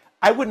well.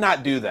 I would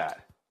not do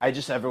that.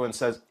 Everyone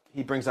says,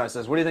 he brings on and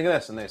says, what do you think of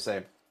this? And they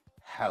say,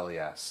 hell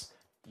yes.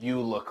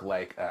 You look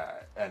like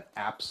an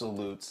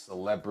absolute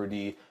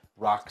celebrity,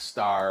 rock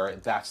star.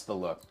 That's the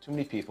look. Too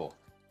many people.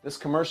 This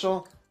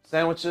commercial,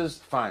 sandwiches,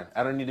 fine.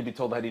 I don't need to be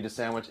told how to eat a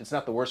sandwich. It's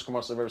not the worst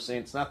commercial I've ever seen.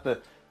 It's not the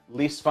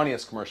least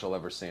funniest commercial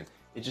I've ever seen.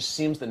 It just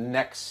seems the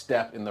next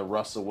step in the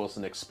Russell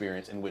Wilson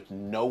experience in which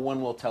no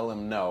one will tell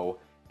him no,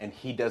 and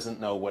he doesn't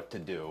know what to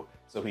do.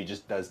 So he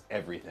just does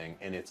everything,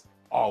 and it's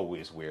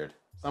always weird.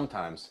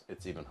 Sometimes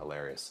it's even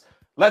hilarious.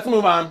 Let's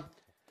move on.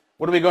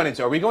 What are we going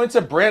into? Are we going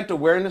to Brandt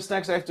awareness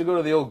next? I have to go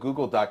to the old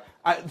Google Doc.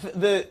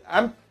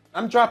 I'm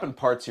dropping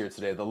parts here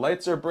today. The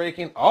lights are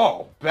breaking.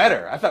 Oh,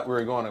 better. I thought we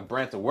were going to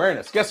Brandt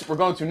awareness. Guess what we're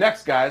going to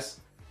next, guys?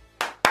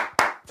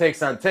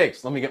 Takes on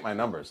takes. Let me get my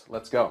numbers.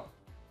 Let's go.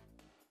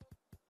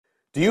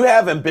 Do you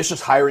have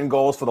ambitious hiring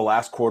goals for the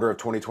last quarter of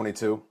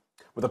 2022?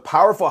 With a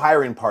powerful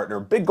hiring partner,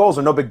 big goals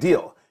are no big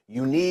deal.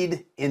 You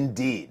need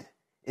Indeed.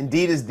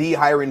 Indeed is the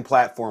hiring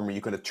platform where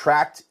you can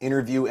attract,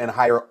 interview, and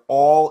hire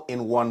all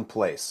in one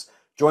place.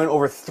 Join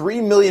over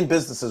 3 million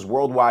businesses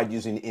worldwide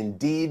using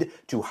Indeed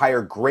to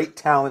hire great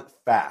talent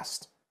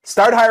fast.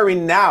 Start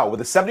hiring now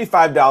with a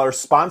 $75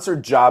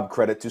 sponsored job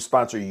credit to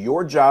sponsor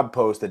your job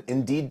post at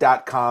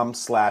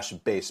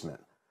Indeed.com/basement.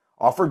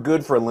 Offer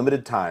good for a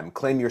limited time.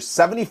 Claim your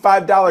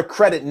 $75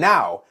 credit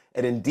now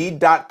at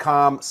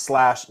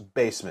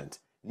Indeed.com/basement.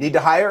 Need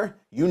to hire?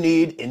 You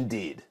need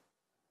Indeed.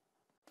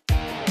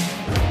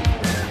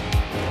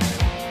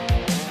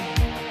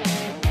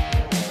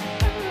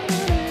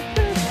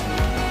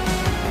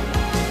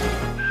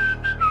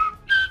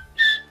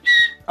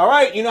 All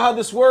right, you know how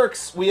this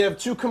works. We have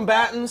two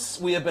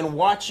combatants. We have been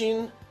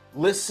watching,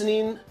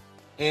 listening,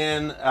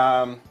 and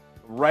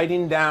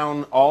writing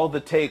down all the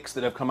takes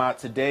that have come out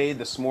today,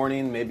 this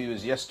morning, maybe it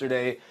was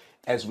yesterday,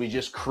 as we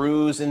just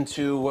cruise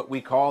into what we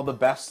call the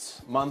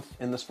best month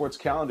in the sports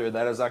calendar.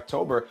 That is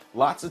October.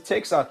 Lots of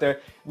takes out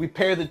there. We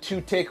pair the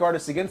two take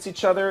artists against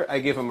each other. I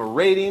give them a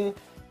rating,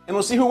 and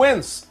we'll see who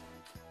wins.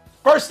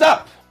 First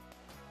up,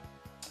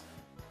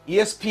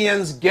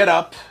 ESPN's Get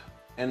Up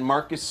and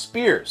Marcus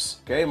Spears.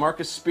 Okay,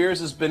 Marcus Spears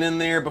has been in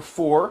there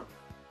before.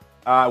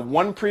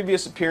 One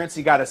previous appearance,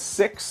 he got a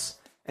 6,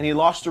 and he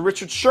lost to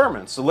Richard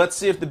Sherman. So let's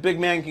see if the big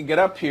man can get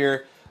up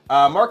here.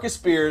 Marcus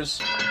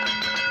Spears,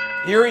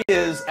 here he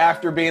is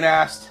after being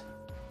asked,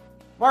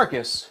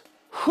 Marcus,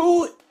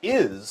 who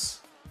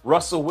is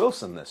Russell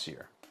Wilson this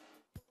year?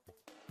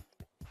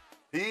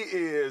 He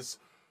is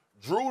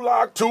Drew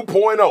Lock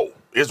 2.0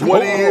 is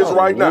what he is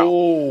right now.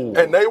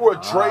 And they were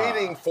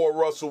trading for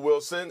Russell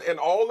Wilson, and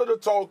all of the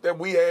talk that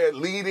we had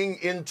leading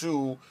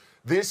into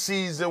this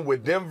season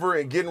with Denver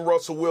and getting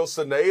Russell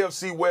Wilson, the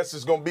AFC West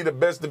is going to be the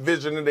best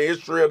division in the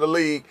history of the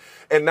league.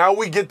 And now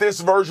we get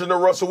this version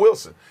of Russell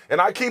Wilson. And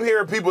I keep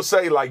hearing people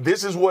say, like,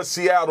 this is what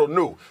Seattle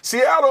knew.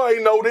 Seattle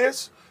ain't know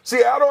this.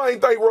 Seattle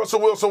ain't think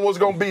Russell Wilson was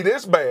going to be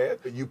this bad.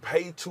 You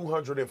paid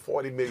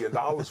 $240 million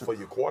for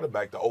your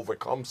quarterback to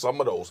overcome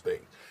some of those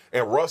things.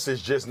 And Russ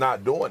is just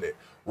not doing it.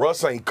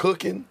 Russ ain't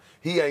cooking.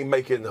 He ain't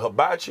making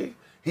hibachi.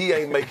 He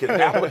ain't making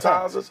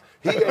appetizers.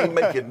 He ain't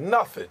making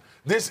nothing.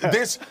 This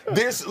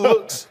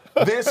looks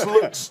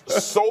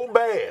so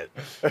bad.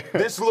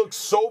 This looks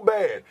so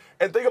bad.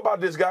 And think about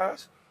this,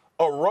 guys.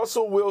 A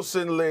Russell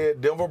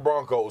Wilson-led Denver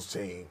Broncos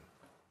team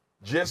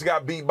just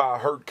got beat by a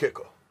hurt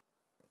kicker.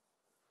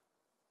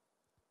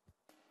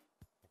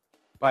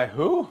 By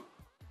who?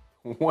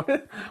 What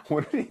did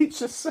he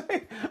just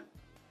say?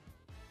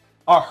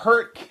 A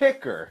hurt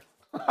kicker.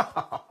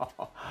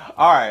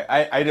 All right,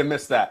 I didn't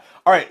miss that.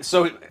 All right,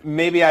 so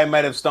maybe I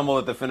might have stumbled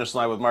at the finish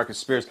line with Marcus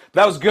Spears. But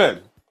that was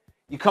good.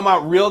 You come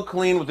out real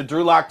clean with the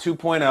Drew Lock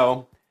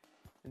 2.0.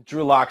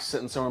 Drew Lock's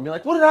sitting somewhere and be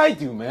like, what did I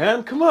do,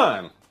 man? Come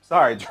on.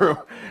 Sorry, Drew.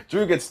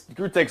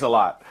 Drew takes a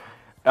lot.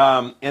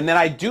 And then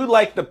I do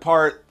like the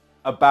part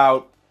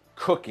about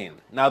cooking.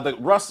 Now, the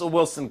Russell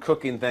Wilson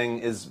cooking thing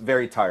is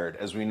very tired,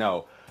 as we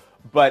know.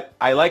 But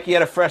I like he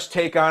had a fresh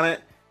take on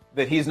it,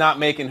 that he's not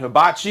making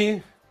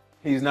hibachi.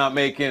 He's not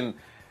making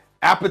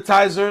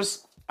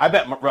appetizers. I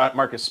bet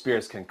Marcus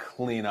Spears can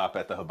clean up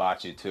at the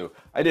hibachi, too.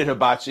 I did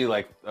hibachi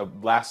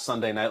last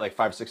Sunday night,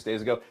 5-6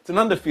 days ago. It's an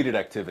undefeated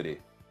activity.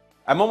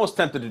 I'm almost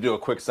tempted to do a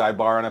quick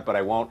sidebar on it, but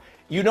I won't.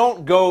 You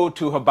don't go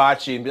to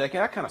hibachi and be like,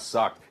 yeah, that kind of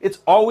sucked. It's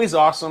always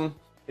awesome.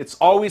 It's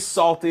always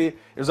salty.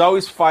 There's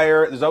always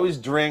fire. There's always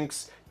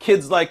drinks.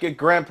 Kids like it.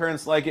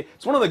 Grandparents like it.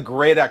 It's one of the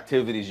great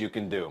activities you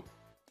can do.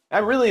 I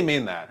really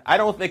mean that. I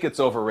don't think it's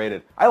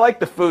overrated. I like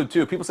the food,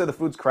 too. People say the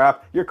food's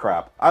crap. You're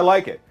crap. I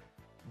like it.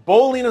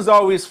 Bowling is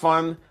always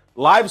fun.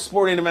 Live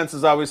sporting events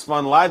is always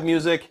fun. Live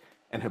music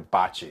and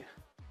hibachi.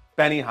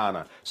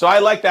 Benihana. So I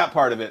like that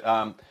part of it.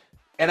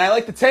 And I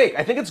like the take.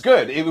 I think it's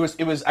good.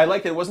 I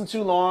liked it. It wasn't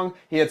too long.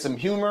 He had some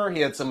humor.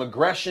 He had some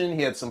aggression.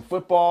 He had some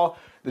football.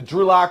 The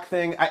Drew Lock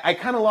thing, I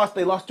kind of lost.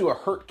 They lost to a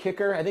hurt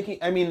kicker. I think he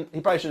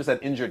probably should have said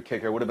injured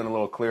kicker. Would have been a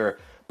little clearer.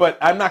 But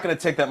I'm not going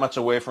to take that much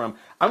away from him.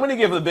 I'm going to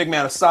give the big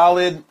man a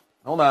solid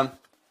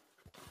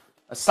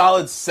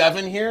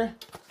 7 here.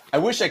 I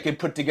wish I could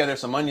put together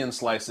some onion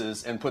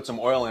slices and put some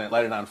oil in it,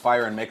 light it on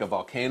fire, and make a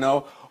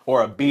volcano,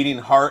 or a beating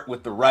heart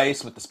with the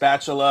rice with the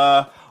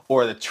spatula,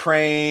 or the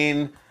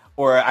train,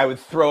 or I would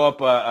throw up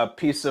a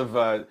piece of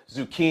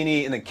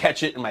zucchini and then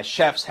catch it in my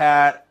chef's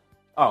hat.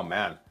 Oh,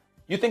 man.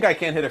 You think I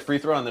can't hit a free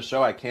throw on the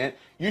show? I can't.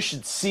 You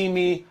should see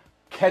me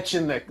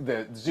catching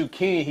the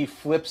zucchini he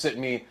flips at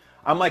me.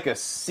 I'm like a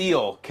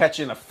seal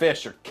catching a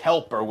fish or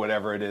kelp or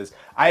whatever it is.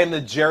 I am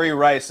the Jerry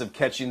Rice of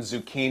catching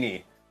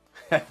zucchini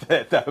at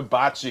the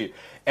hibachi.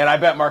 And I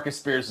bet Marcus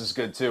Spears is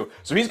good too.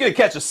 So he's going to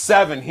catch a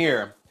 7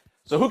 here.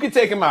 So who can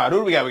take him out? Who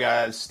do we got? We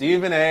got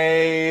Stephen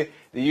A.,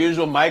 the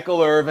usual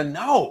Michael Irvin.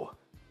 No,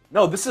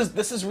 this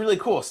is really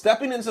cool.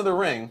 Stepping into the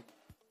ring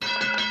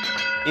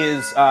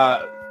is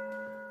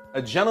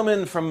a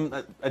gentleman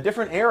from a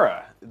different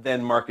era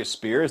than Marcus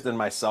Spears, than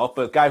myself,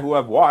 but a guy who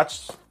I've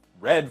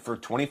read for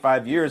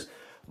 25 years,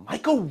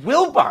 Michael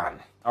Wilbon.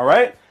 All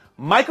right?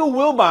 Michael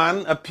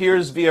Wilbon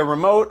appears via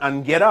remote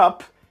on Get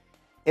Up,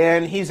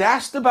 and he's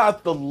asked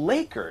about the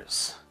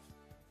Lakers,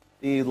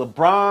 the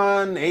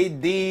LeBron,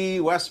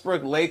 AD,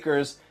 Westbrook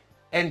Lakers,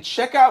 and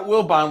check out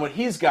Wilbon, what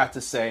he's got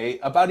to say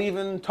about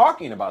even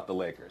talking about the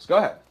Lakers. Go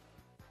ahead.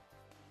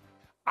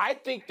 I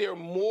think there are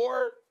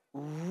more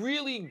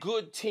really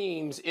good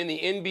teams in the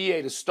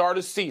NBA to start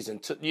a season,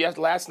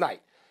 last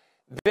night,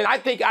 than I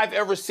think I've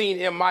ever seen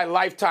in my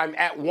lifetime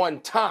at one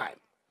time.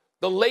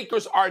 The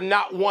Lakers are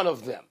not one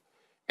of them.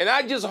 And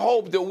I just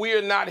hope that we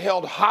are not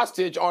held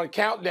hostage on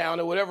Countdown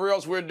or whatever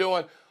else we're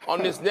doing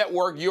on this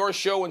network, your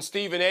show and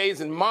Stephen A's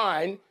and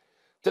mine,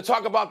 to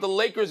talk about the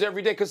Lakers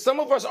every day. Because some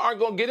of us aren't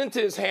going to get into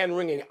this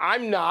hand-wringing.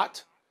 I'm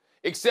not,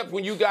 except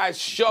when you guys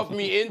shove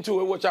me into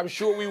it, which I'm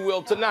sure we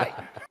will tonight.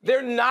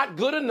 They're not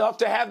good enough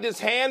to have this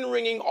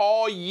hand-wringing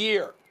all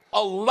year.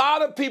 A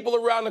lot of people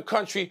around the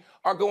country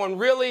are going,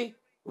 really?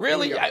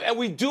 Really? And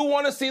we do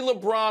want to see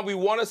LeBron. We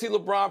want to see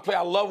LeBron play.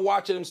 I love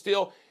watching him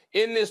still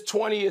in this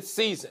 20th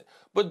season.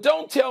 But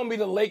don't tell me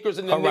the Lakers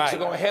and the Knicks are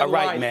going to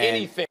headline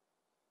anything.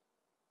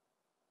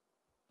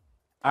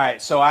 All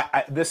right, so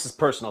this is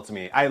personal to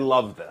me. I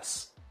love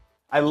this.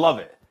 I love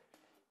it.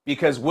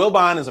 Because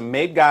Wilbon is a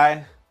made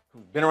guy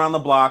who's been around the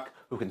block,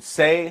 who can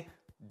say,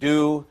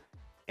 do,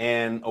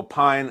 and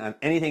opine on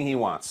anything he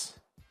wants.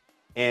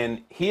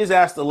 And he has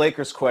asked the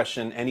Lakers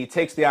question, and he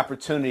takes the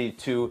opportunity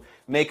to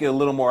make it a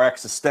little more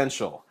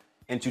existential,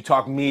 and to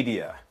talk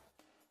media,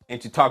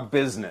 and to talk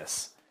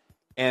business.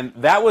 And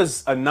that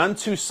was a none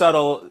too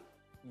subtle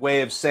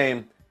way of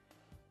saying,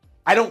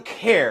 I don't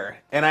care,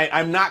 and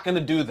I'm not going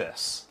to do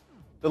this.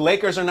 The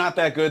Lakers are not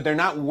that good. They're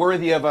not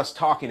worthy of us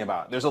talking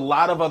about. There's a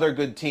lot of other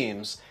good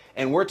teams,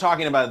 and we're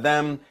talking about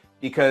them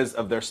because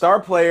of their star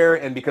player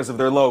and because of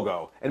their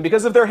logo and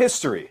because of their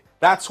history.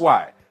 That's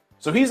why.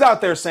 So he's out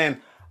there saying,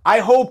 I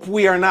hope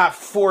we are not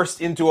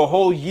forced into a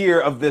whole year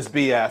of this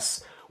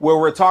BS where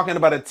we're talking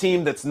about a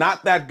team that's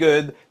not that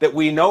good, that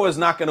we know is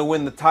not going to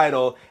win the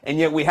title, and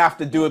yet we have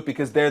to do it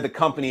because they're the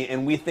company,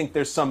 and we think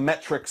there's some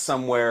metrics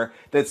somewhere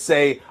that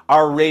say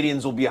our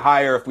ratings will be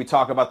higher if we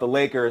talk about the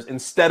Lakers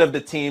instead of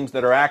the teams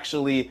that are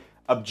actually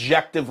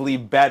objectively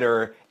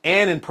better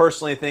and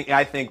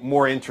I think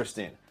more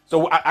interesting.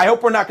 So I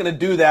hope we're not going to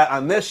do that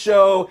on this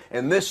show,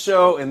 and this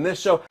show, and this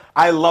show.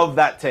 I love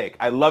that take.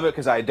 I love it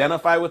because I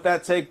identify with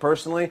that take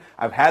personally.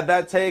 I've had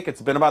that take.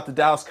 It's been about the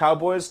Dallas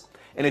Cowboys,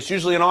 and it's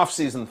usually an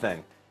off-season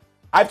thing.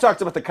 I've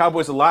talked about the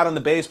Cowboys a lot in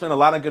the basement, a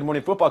lot on Good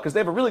Morning Football, because they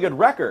have a really good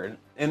record.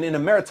 And in a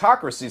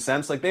meritocracy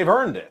sense, like they've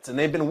earned it, and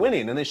they've been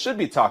winning, and they should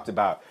be talked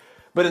about.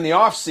 But in the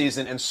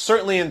off-season, and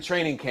certainly in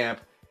training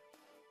camp,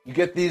 you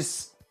get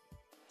these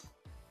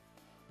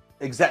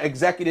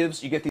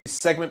executives, you get these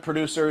segment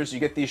producers, you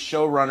get these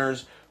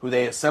showrunners who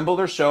they assemble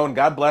their show, and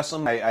God bless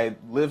them. I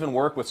live and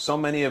work with so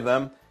many of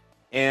them,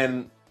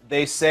 and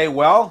they say,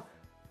 well,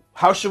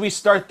 how should we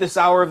start this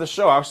hour of the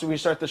show? How should we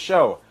start the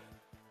show?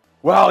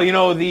 Well, you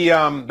know, the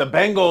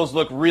Bengals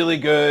look really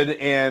good,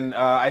 and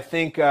I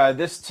think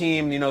this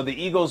team, you know, the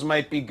Eagles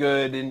might be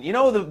good, and you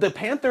know, the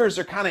Panthers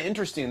are kind of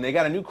interesting. They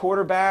got a new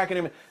quarterback,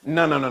 and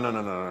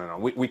no.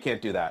 We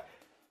can't do that.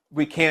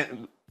 We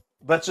can't.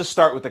 Let's just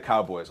start with the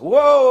Cowboys.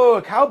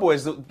 Whoa,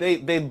 Cowboys!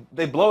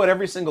 They blow it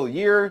every single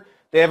year.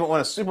 They haven't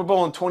won a Super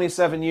Bowl in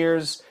 27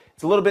 years.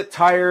 It's a little bit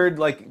tired.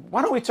 Like,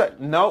 why don't we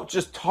talk? No,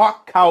 just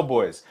talk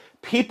Cowboys.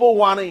 People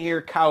want to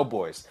hear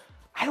Cowboys.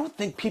 I don't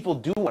think people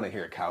do want to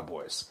hear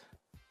Cowboys.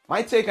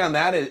 My take on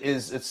that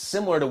is it's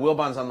similar to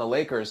Wilbon's on the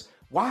Lakers.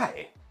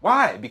 Why?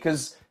 Why?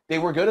 Because they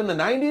were good in the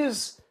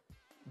 90s?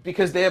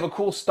 Because they have a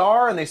cool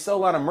star and they sell a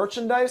lot of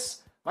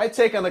merchandise? My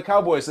take on the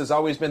Cowboys has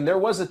always been there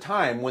was a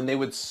time when they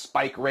would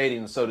spike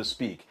ratings, so to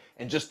speak.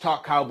 and just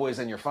talk Cowboys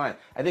and you're fine.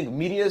 I think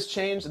media has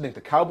changed. I think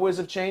the Cowboys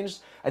have changed.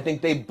 I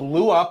think they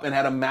blew up and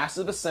had a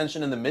massive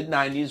ascension in the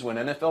mid-90s when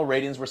NFL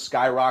ratings were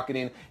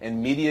skyrocketing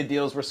and media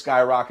deals were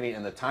skyrocketing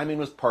and the timing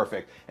was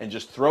perfect. And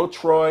just throw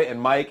Troy and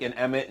Mike and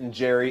Emmett and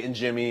Jerry and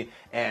Jimmy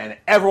and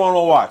everyone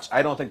will watch.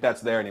 I don't think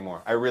that's there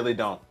anymore. I really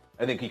don't.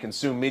 I think you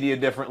consume media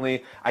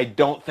differently. I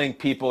don't think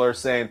people are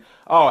saying,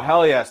 oh,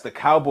 hell yes, the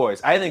Cowboys.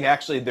 I think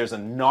actually there's a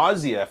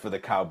nausea for the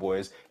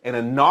Cowboys and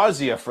a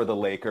nausea for the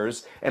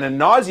Lakers and a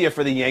nausea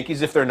for the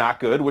Yankees if they're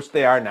not good, which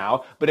they are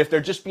now. But if they're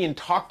just being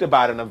talked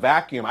about in a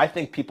vacuum, I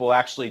think people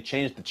actually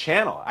change the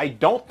channel. I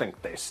don't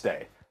think they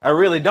stay. I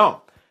really don't.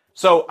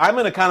 So I'm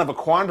in a kind of a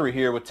quandary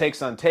here with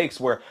takes on takes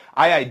where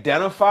I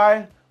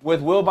identify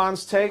with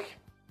Wilbon's take.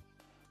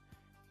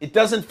 It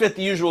doesn't fit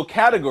the usual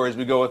categories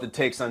we go with the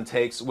takes on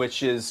takes,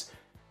 which is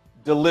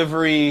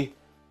delivery,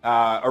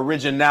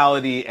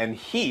 originality, and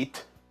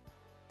heat.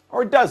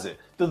 Or does it?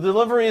 The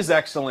delivery is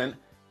excellent.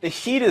 The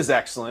heat is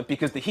excellent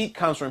because the heat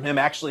comes from him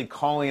actually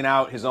calling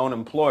out his own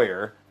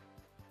employer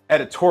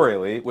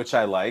editorially, which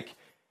I like.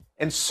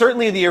 And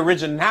certainly the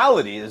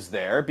originality is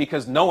there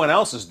because no one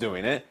else is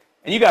doing it.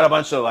 And you got a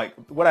bunch of, like,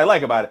 what I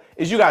like about it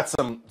is you got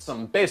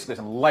basically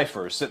some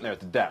lifers sitting there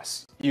at the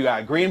desk. You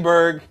got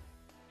Greenberg,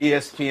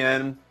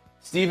 ESPN,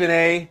 Stephen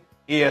A.,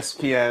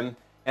 ESPN,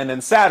 and then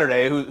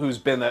Saturday, who's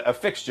been a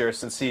fixture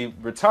since he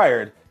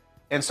retired.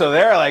 And so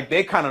they're like,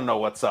 they kind of know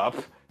what's up,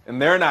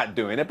 and they're not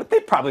doing it, but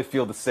they probably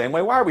feel the same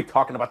way. Why are we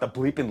talking about the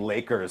bleeping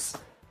Lakers?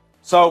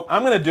 So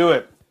I'm going to do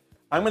it.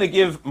 I'm going to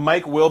give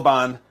Mike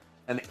Wilbon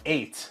an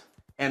 8,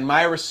 and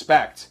my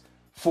respect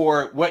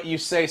for what you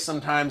say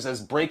sometimes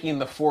as breaking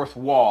the fourth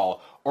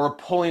wall or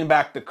pulling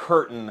back the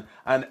curtain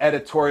on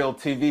editorial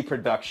TV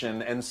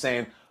production and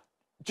saying,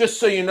 just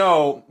so you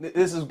know,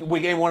 this is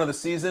game 1 of the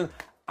season.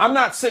 I'm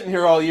not sitting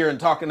here all year and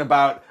talking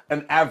about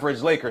an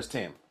average Lakers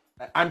team.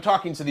 I'm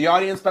talking to the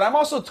audience, but I'm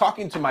also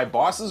talking to my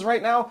bosses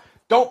right now.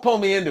 Don't pull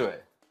me into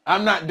it.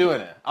 I'm not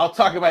doing it. I'll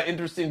talk about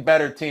interesting,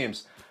 better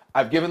teams.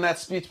 I've given that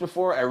speech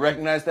before. I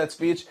recognize that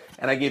speech,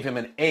 and I gave him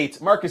an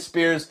 8. Marcus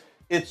Spears,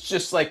 it's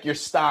just like your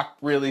stock,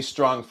 really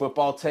strong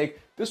football take.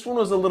 This one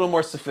was a little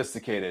more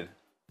sophisticated.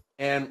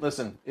 And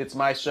listen, it's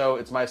my show.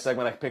 It's my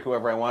segment. I can pick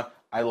whoever I want.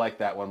 I like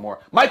that one more.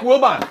 Mike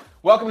Wilbon,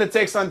 welcome to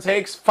Takes on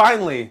Takes.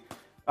 Finally,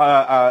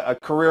 a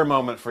career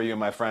moment for you,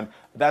 my friend.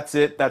 That's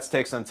it. That's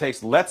Takes on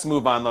Takes. Let's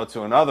move on, though,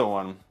 to another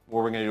one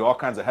where we're going to do all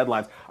kinds of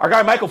headlines. Our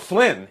guy, Michael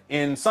Flynn,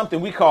 in something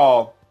we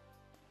call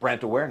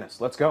Brandt Awareness.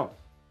 Let's go.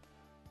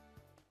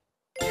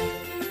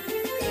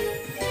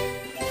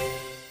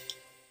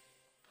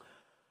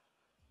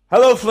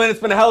 Hello, Flynn. It's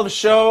been a hell of a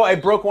show. I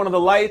broke one of the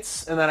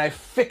lights, and then I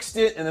fixed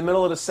it in the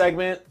middle of the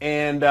segment,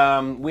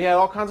 and we had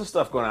all kinds of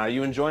stuff going on. Are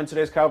you enjoying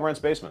today's Kyle Brandt's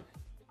Basement?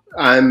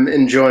 I'm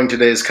enjoying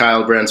today's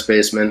Kyle Brandt's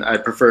Basement.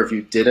 I'd prefer if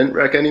you didn't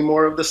wreck any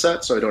more of the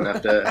set so I don't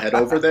have to head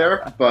over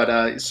there,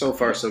 but so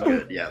far so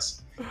good,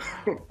 yes.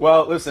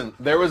 Well, listen,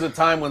 there was a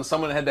time when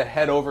someone had to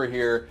head over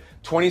here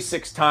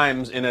 26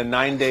 times in a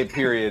 9-day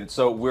period,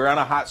 so we're on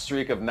a hot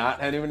streak of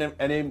not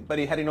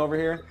anybody heading over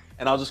here.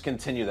 And I'll just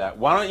continue that.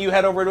 Why don't you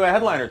head over to a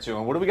headline or two,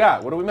 and what do we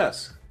got? What do we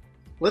miss?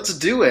 Let's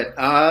do it.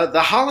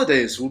 The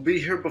holidays will be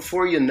here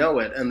before you know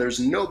it, and there's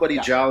nobody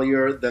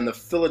jollier than the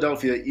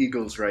Philadelphia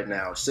Eagles right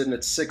now, sitting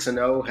at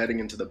 6-0, heading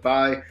into the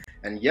bye.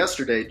 And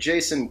yesterday,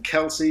 Jason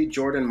Kelce,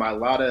 Jordan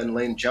Mailata, and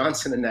Lane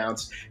Johnson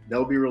announced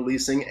they'll be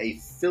releasing a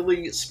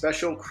Philly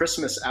special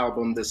Christmas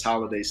album this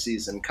holiday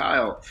season.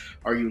 Kyle,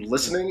 are you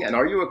listening, and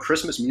are you a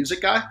Christmas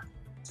music guy?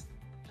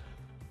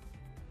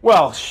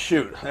 Well,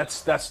 shoot,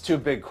 that's two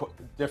big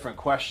different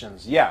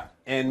questions. Yeah,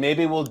 and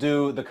maybe we'll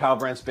do the Kyle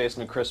Brandt's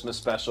Basement Christmas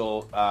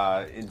special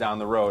down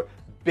the road.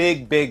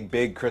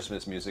 Big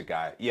Christmas music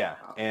guy. Yeah,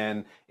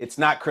 and it's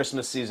not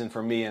Christmas season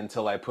for me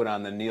until I put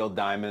on the Neil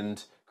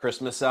Diamond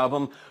Christmas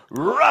album.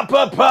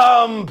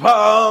 Ra-pa-pum-pum,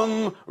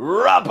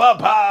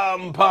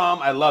 ra-pa-pum-pum.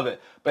 I love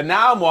it. But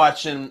now I'm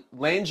watching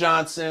Lane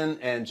Johnson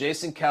and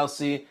Jason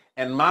Kelce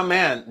and my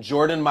man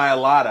Jordan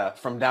Mailata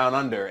from Down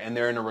Under, and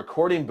they're in a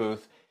recording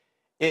booth.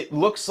 It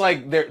looks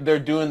like they're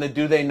doing the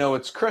Do They Know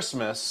It's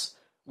Christmas,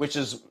 which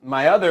is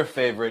my other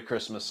favorite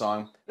Christmas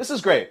song. This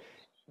is great.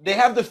 They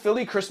have the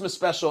Philly Christmas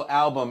Special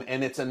album,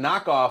 and it's a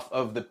knockoff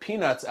of the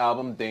Peanuts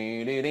album, which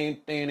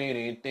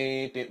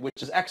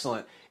is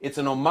excellent. It's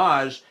an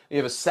homage. They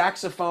have a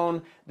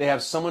saxophone. They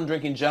have someone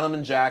drinking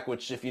Gentleman Jack,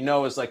 which, if you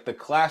know, is like the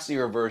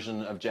classier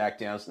version of Jack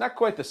Daniels. Not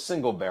quite the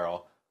single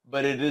barrel,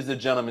 but it is the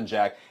Gentleman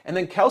Jack. And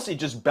then Kelce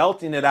just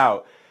belting it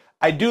out.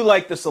 I do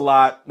like this a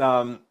lot.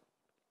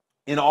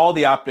 In all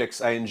the optics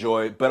I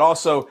enjoy, but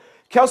also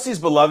Kelce's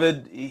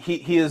beloved.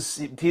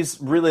 He's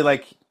really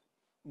like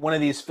one of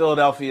these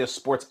Philadelphia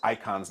sports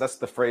icons. That's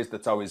the phrase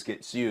that's always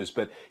gets used,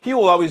 but he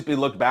will always be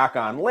looked back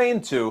on.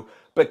 Lane too,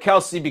 but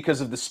Kelce,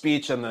 because of the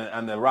speech on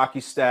the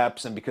Rocky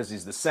Steps and because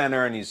he's the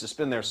center and he's just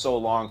been there so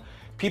long,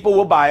 people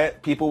will buy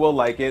it, people will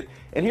like it.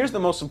 And here's the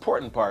most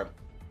important part.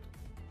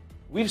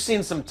 We've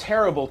seen some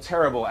terrible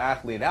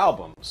athlete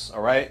albums,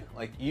 all right?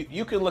 Like,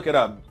 you can look it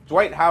up.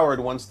 Dwight Howard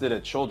once did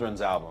a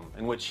children's album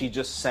in which he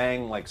just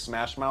sang, like,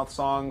 Smash Mouth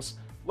songs.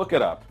 Look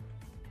it up.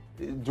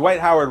 Dwight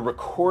Howard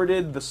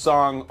recorded the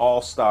song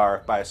All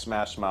Star by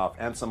Smash Mouth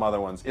and some other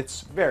ones.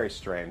 It's very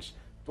strange.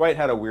 Dwight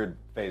had a weird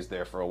phase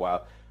there for a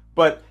while.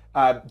 But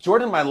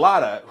Jordan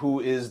Mailata, who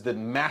is the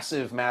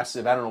massive, I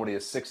don't know what he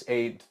is,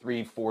 6'8",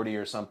 340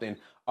 or something,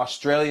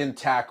 Australian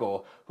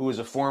tackle, who is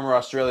a former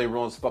Australia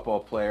Rules football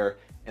player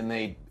in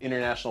the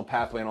international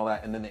pathway and all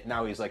that, and then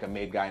now he's like a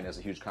made guy and has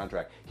a huge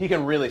contract. He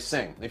can really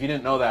sing. If you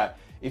didn't know that,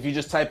 if you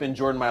just type in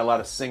Jordan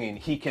Mailata singing,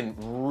 he can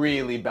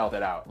really belt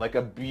it out, like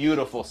a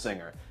beautiful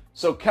singer.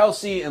 So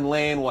Kelsey and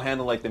Lane will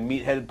handle like the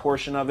meat-headed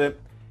portion of it,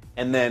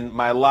 and then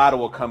Mailata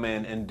will come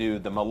in and do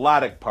the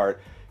melodic part.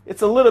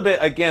 It's a little bit,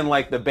 again,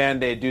 like the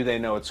Band-Aid Do They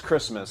Know It's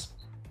Christmas.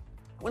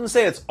 I wouldn't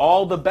say it's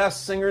all the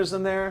best singers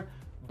in there,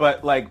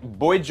 but like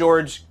Boy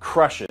George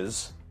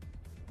crushes.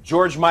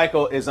 George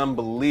Michael is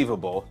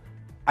unbelievable.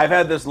 I've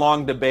had this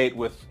long debate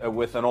with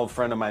an old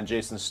friend of mine,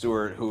 Jason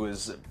Stewart, who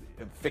is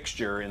a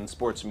fixture in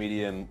sports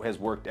media and has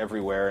worked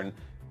everywhere and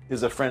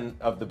is a friend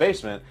of the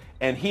basement.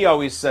 And he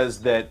always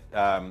says that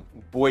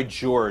Boy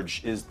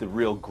George is the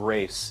real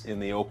grace in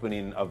the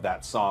opening of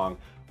that song.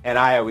 And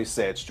I always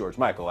say it's George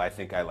Michael. I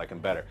think I like him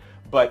better.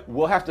 But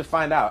we'll have to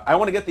find out. I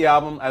want to get the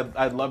album.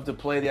 I'd love to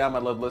play the album.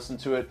 I'd love to listen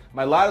to it.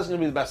 Mailata's going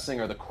to be the best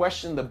singer. The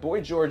question, the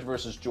Boy George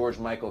versus George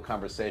Michael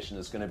conversation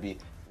is going to be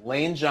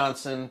Lane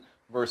Johnson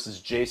versus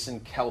Jason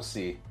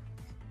Kelsey.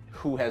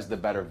 Who has the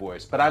better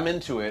voice? But I'm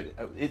into it.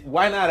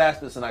 Why not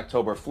ask this in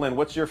October? Flynn,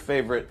 what's your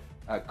favorite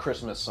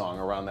Christmas song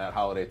around that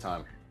holiday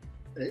time?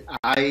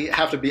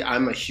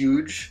 I'm a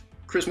huge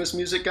Christmas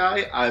music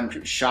guy.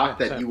 I'm shocked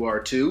that you are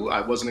too.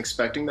 I wasn't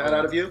expecting that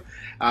out of you.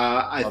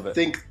 I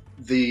think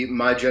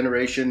my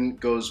generation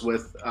goes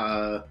with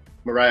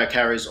Mariah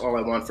Carey's All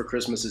I Want for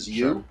Christmas Is You.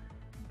 Sure.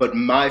 But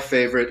my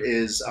favorite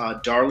is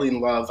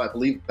Darling Love, I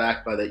believe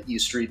backed by the E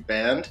Street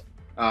Band,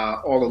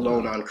 All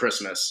Alone on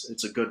Christmas.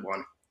 It's a good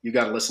one. You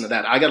got to listen to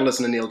that. I got to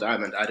listen to Neil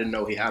Diamond. I didn't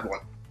know he had one.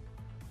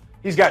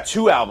 He's got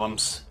 2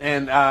 albums,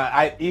 and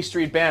E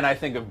Street Band, I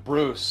think of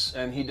Bruce,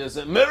 and he does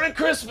it, Merry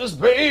Christmas,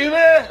 baby!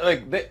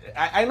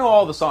 I know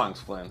all the songs,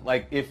 Flynn.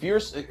 Like,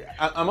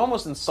 I'm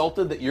almost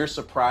insulted that you're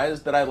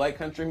surprised that I like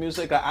country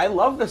music. I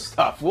love this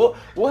stuff. We'll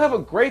have a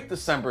great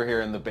December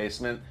here in the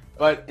basement,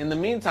 but in the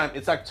meantime,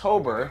 it's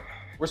October.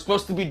 We're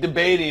supposed to be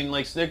debating,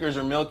 like, Snickers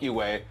or Milky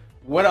Way.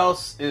 What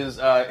else is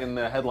in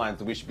the headlines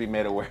that we should be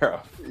made aware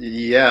of?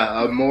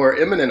 Yeah, a more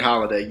imminent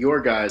holiday.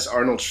 Your guys,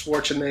 Arnold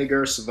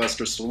Schwarzenegger,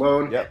 Sylvester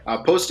Stallone,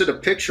 posted a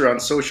picture on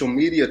social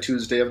media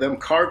Tuesday of them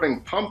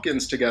carving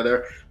pumpkins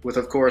together with,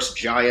 of course,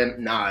 giant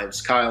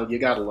knives. Kyle, you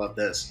gotta love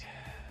this.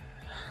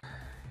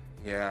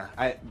 Yeah,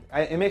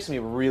 it makes me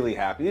really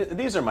happy.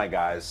 These are my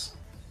guys.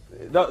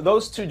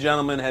 Those 2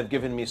 gentlemen have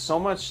given me so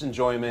much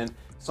enjoyment,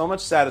 so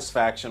much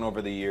satisfaction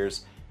over the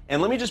years.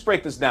 And let me just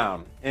break this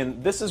down.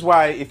 And this is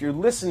why, if you're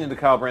listening to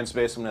Kyle Brandt's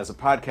Basement as a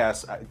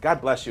podcast,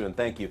 God bless you and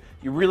thank you.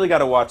 You really got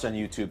to watch on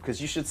YouTube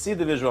because you should see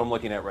the visual I'm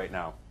looking at right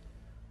now.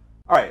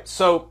 All right,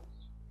 so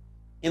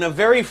in a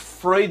very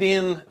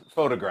Freudian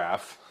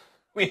photograph,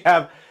 we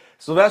have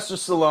Sylvester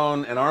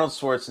Stallone and Arnold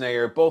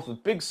Schwarzenegger, both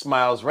with big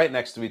smiles right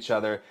next to each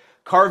other,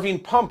 carving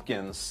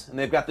pumpkins, and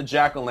they've got the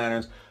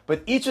jack-o'-lanterns,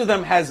 but each of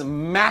them has a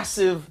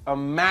massive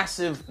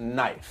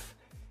knife.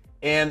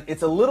 And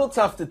it's a little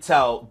tough to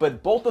tell,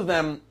 but both of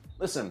them,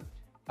 listen,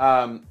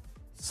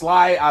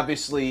 Sly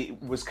obviously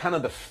was kind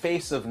of the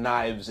face of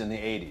knives in the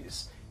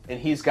 80s, and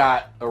he's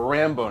got a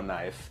Rambo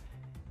knife.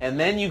 And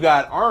then you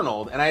got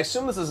Arnold, and I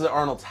assume this is at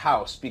Arnold's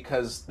house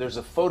because there's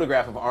a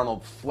photograph of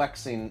Arnold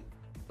flexing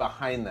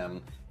behind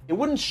them. It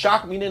wouldn't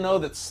shock me to know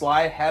that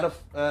Sly had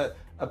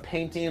a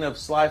painting of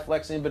Sly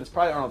flexing, but it's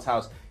probably Arnold's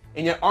house.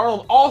 And yet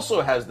Arnold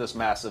also has this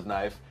massive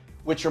knife,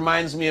 which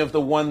reminds me of the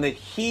one that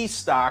he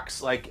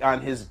stocks like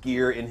on his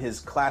gear in his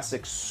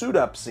classic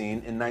suit-up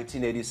scene in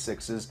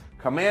 1986's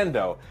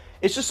Commando.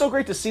 It's just so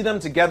great to see them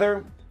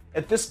together.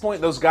 At this point,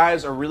 those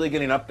guys are really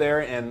getting up there,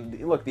 and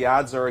look, the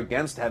odds are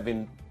against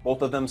having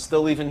both of them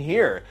still even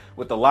here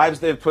with the lives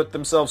they've put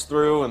themselves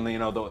through and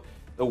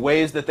the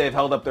ways that they've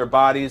held up their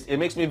bodies. It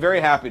makes me very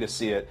happy to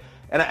see it.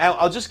 And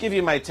I'll just give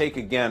you my take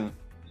again.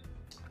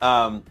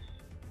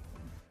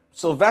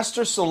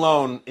 Sylvester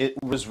Stallone,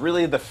 it was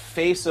really the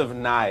face of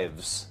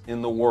knives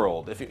in the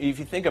world. If you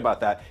think about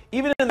that,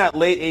 even in that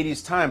late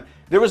 80s time,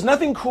 there was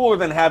nothing cooler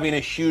than having a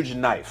huge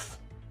knife.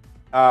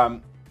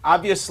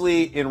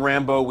 Obviously, in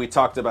Rambo, we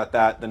talked about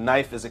that. The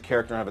knife is a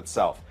character in and of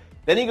itself.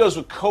 Then he goes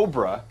with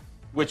Cobra,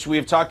 which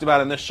we've talked about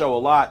in this show a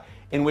lot,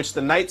 in which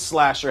the Night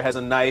Slasher has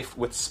a knife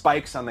with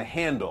spikes on the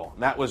handle.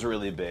 That was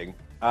really big.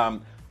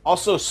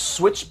 Also,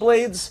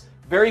 switchblades,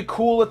 very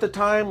cool at the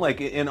time,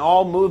 like in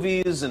all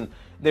movies, and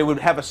they would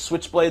have a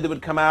switchblade that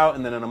would come out,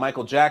 and then in a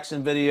Michael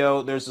Jackson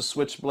video, there's a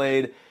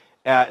switchblade.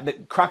 The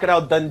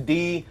Crocodile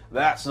Dundee,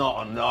 that's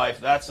not a knife,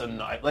 that's a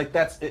knife.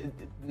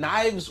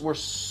 Knives were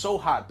so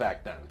hot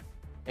back then.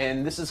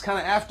 And this is kind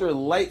of after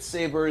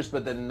lightsabers,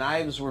 but the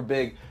knives were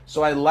big.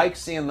 So I like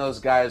seeing those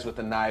guys with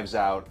the knives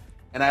out.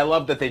 And I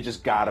love that they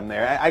just got them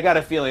there. I got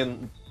a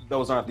feeling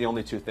those aren't the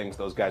only 2 things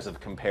those guys have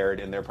compared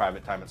in their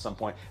private time at some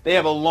point. They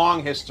have a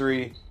long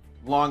history.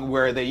 long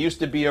where they used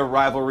to be a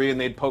rivalry and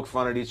they'd poke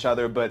fun at each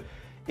other. But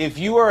if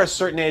you are a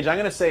certain age, I'm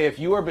going to say if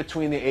you are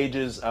between the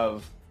ages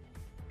of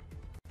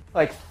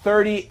like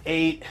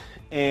 38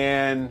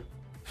 and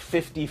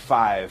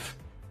 55,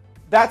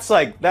 that's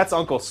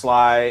Uncle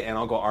Sly and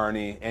Uncle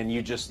Arnie, and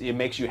it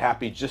makes you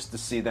happy just to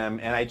see them.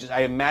 And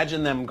I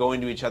imagine them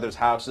going to each other's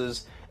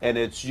houses, and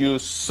it's you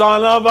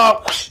son of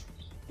a,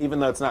 even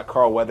though it's not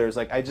Carl Weathers.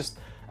 Like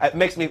it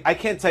makes me. I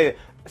can't tell you.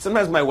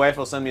 Sometimes my wife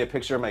will send me a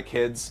picture of my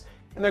kids,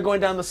 and they're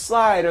going down the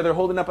slide, or they're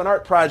holding up an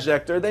art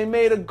project, or they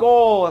made a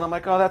goal, and I'm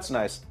like, oh, that's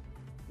nice.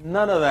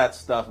 None of that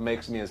stuff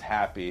makes me as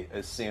happy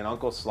as seeing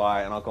Uncle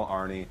Sly and Uncle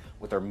Arnie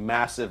with their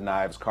massive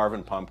knives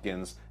carving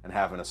pumpkins and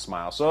having a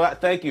smile. So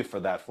thank you for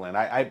that, Flynn.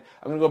 I'm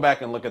going to go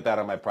back and look at that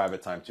on my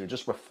private time, too.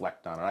 Just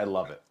reflect on it. I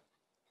love it.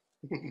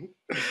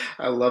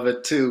 I love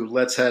it, too.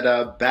 Let's head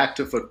back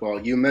to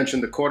football. You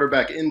mentioned the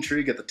quarterback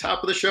intrigue at the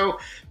top of the show.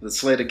 The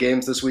slate of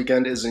games this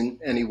weekend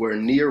isn't anywhere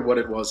near what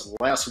it was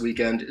last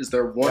weekend. Is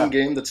there one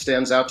game that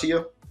stands out to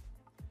you?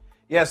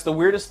 Yes, the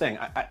weirdest thing.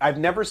 I've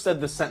never said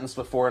this sentence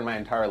before in my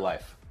entire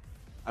life.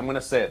 I'm going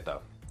to say it,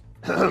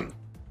 though.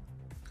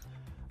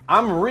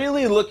 I'm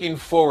really looking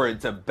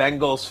forward to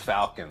Bengals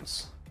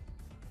Falcons.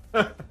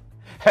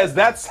 Has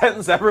that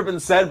sentence ever been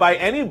said by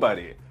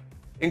anybody,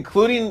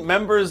 including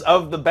members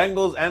of the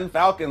Bengals and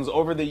Falcons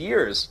over the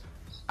years?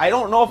 I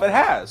don't know if it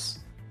has.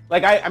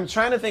 Like, I'm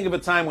trying to think of a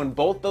time when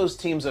both those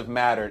teams have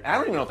mattered. I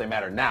don't even know if they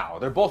matter now.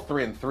 They're both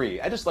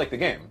 3-3. I just like the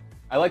game.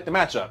 I like the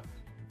matchup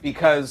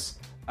because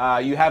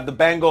you have the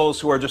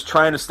Bengals who are just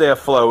trying to stay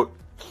afloat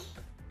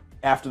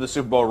after the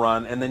Super Bowl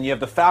run, and then you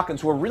have the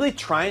Falcons who are really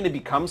trying to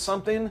become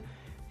something,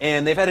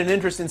 and they've had an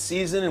interesting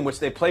season in which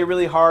they play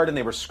really hard, and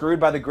they were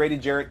screwed by the Grady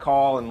Jarrett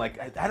call, and like,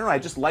 I don't know, I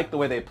just like the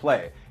way they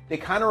play. They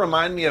kind of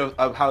remind me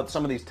of how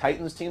some of these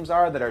Titans teams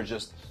are that are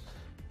just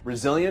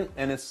resilient,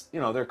 and it's,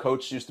 their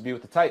coach used to be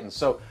with the Titans.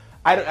 So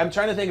I'm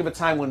trying to think of a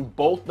time when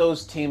both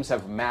those teams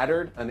have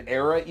mattered, an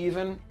era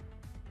even.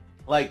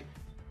 Like,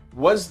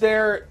 was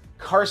there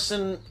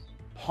Carson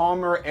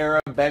Palmer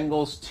era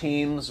Bengals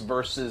teams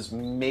versus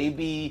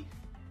maybe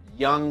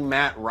young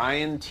Matt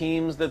Ryan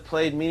teams that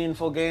played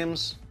meaningful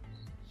games?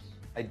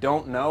 I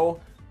don't know.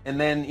 And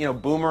then,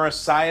 Boomer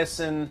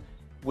Esiason,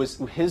 was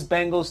his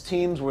Bengals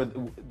teams, were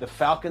the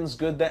Falcons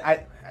good?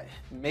 That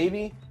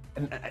maybe,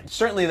 and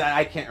certainly that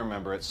I can't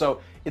remember it.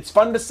 So it's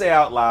fun to say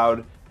out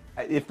loud.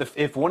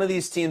 If one of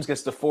these teams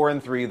gets to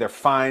 4-3, they're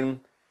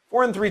fine.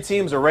 4-3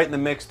 teams are right in the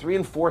mix.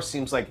 3-4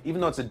 seems like,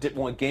 even though it's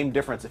a game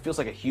difference, it feels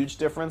like a huge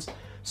difference.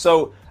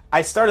 So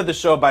I started the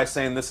show by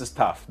saying this is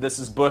tough. This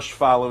is Bush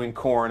following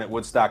Corn at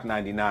Woodstock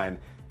 99.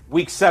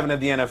 Week 7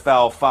 of the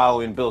NFL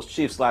following Bills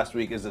Chiefs last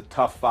week is a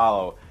tough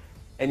follow.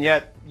 And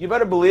yet, you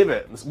better believe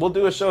it. We'll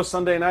do a show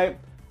Sunday night.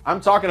 I'm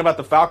talking about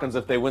the Falcons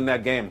if they win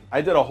that game.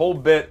 I did a whole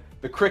bit,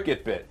 the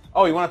cricket bit.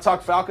 Oh, you want to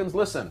talk Falcons?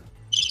 Listen.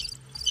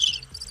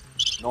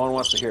 No one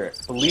wants to hear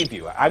it. Believe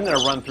you, I'm going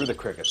to run through the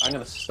crickets. I'm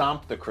going to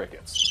stomp the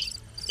crickets.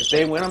 If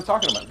they win, I'm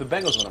talking about it. If the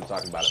Bengals win, I'm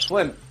talking about it.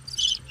 Flynn,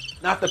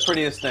 not the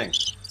prettiest thing.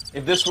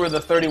 If this were the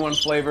 31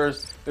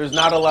 flavors, there's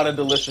not a lot of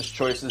delicious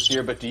choices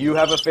here, but do you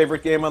have a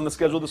favorite game on the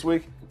schedule this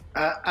week?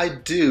 I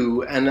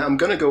do, and I'm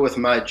going to go with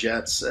my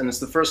Jets, and it's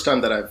the first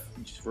time that I've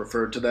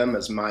referred to them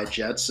as my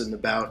Jets in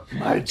about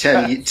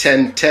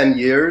 10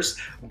 years.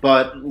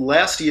 But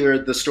last year,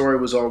 the story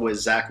was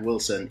always Zach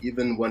Wilson.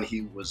 Even when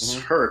he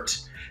was hurt,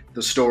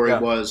 the story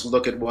was,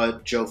 look at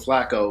what Joe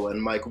Flacco and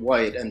Mike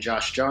White and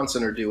Josh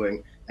Johnson are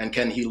doing, and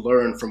can he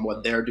learn from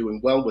what they're doing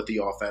well with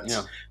the offense?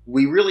 Yeah.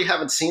 We really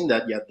haven't seen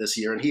that yet this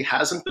year, and he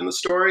hasn't been the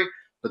story.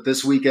 But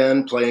this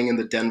weekend, playing in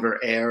the Denver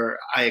air,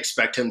 I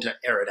expect him to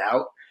air it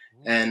out.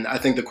 And I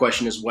think the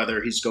question is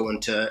whether he's going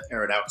to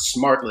air it out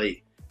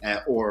smartly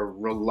or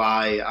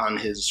rely on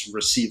his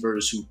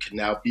receivers who can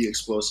now be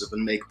explosive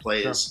and make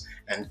plays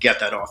and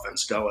get that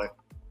offense going.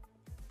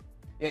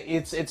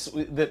 It's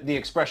the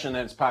expression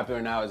that's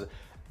popular now is,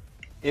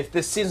 if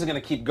this season's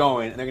going to keep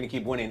going and they're going to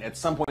keep winning, at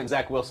some point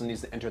Zach Wilson needs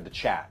to enter the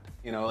chat.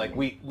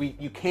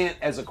 You can't,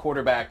 as a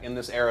quarterback in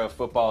this era of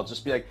football,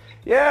 just be like,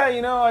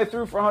 I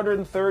threw for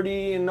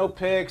 130 and no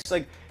picks.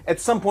 Like, at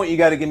some point you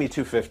got to give me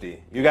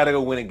 250. You got to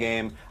go win a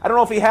game. I don't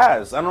know if he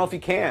has. I don't know if he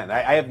can.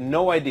 I have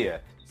no idea.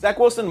 Zach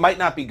Wilson might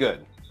not be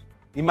good.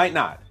 He might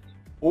not.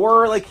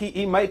 Or like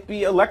he might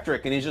be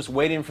electric and he's just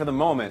waiting for the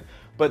moment.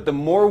 But the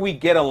more we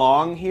get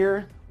along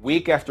here,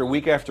 week after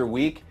week after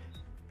week,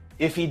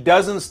 if he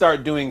doesn't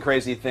start doing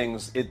crazy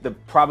things, the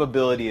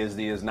probability is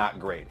he is not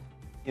great.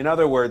 In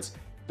other words,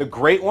 the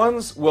great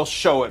ones will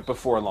show it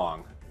before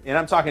long. And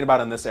I'm talking about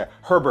in this era.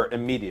 Herbert,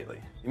 immediately.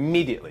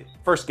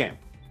 First game.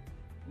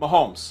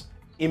 Mahomes,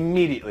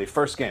 immediately.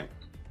 First game.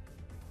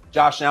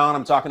 Josh Allen,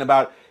 I'm talking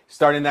about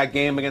starting that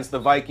game against the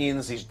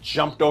Vikings. He's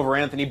jumped over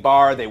Anthony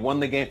Barr. They won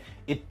the game.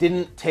 It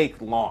didn't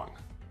take long.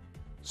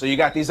 So you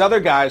got these other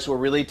guys who are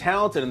really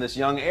talented in this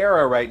young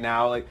era right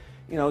now, like,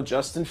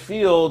 Justin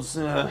Fields,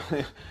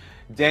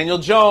 Daniel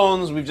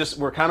Jones.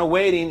 We're kind of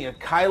waiting.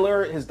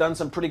 Kyler has done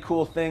some pretty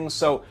cool things.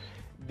 So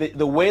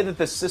the way that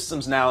the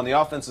systems now and the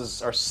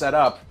offenses are set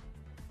up,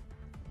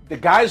 the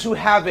guys who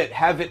have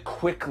it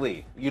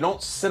quickly. You don't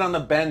sit on the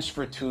bench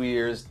for 2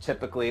 years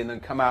typically and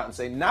then come out and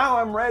say, now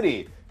I'm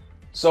ready.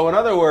 So in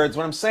other words,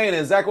 what I'm saying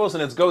is, Zach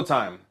Wilson, it's go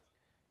time.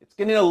 It's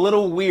getting a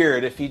little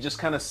weird if he just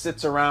kind of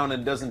sits around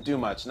and doesn't do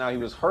much. Now, he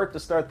was hurt to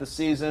start the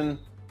season.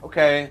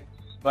 Okay,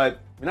 but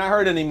you're not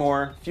hurt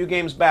anymore. A few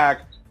games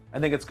back, I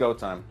think it's go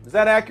time. Is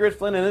that accurate,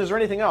 Flynn? And is there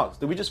anything else?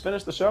 Did we just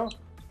finish the show?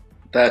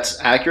 That's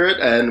accurate,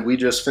 and we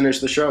just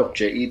finished the show.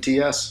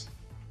 Jets.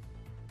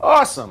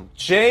 Awesome.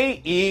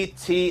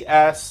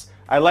 Jets.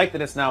 I like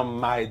that it's now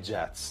my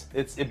Jets.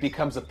 It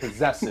becomes a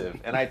possessive,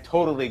 and I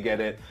totally get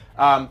it.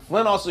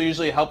 Flynn also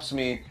usually helps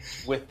me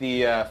with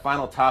the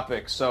final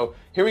topic. So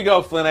here we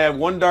go, Flynn. I have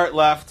one dart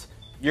left.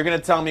 You're going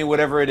to tell me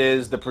whatever it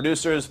is. The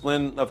producers,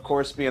 Flynn, of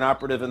course, being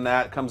operative in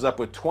that, comes up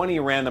with 20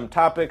 random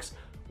topics.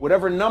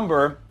 Whatever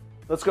number,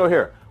 let's go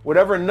here.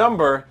 Whatever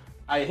number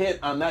I hit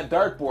on that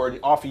dartboard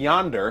off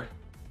yonder,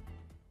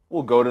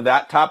 we'll go to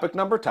that topic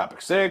number,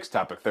 topic 6,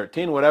 topic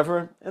 13,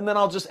 whatever, and then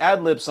I'll just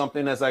ad-lib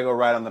something as I go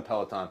right on the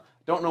Peloton.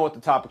 Don't know what the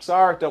topics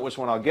are, don't know which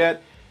one I'll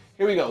get.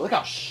 Here we go. Look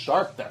how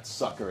sharp that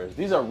sucker is.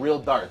 These are real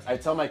darts. I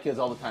tell my kids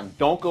all the time,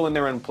 don't go in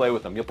there and play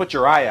with them. You'll put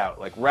your eye out,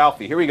 like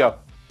Ralphie. Here we go.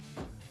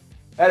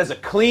 That is a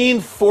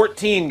clean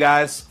 14,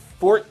 guys.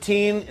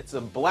 14. It's a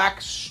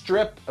black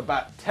strip,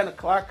 about 10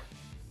 o'clock.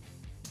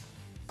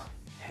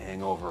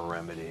 Hangover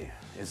remedy.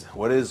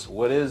 What is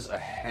a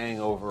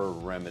hangover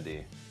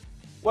remedy?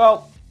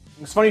 Well,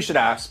 it's funny you should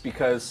ask,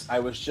 because I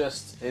was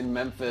just in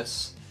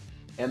Memphis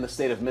and the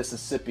state of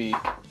Mississippi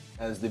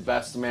as the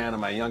best man of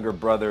my younger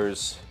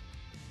brother's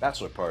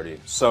bachelor party.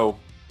 So,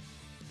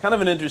 kind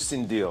of an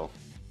interesting deal.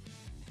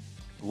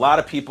 A lot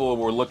of people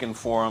were looking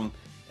for him,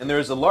 and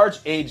there's a large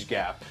age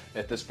gap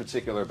at this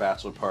particular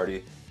bachelor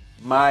party.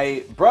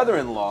 My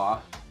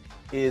brother-in-law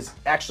is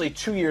actually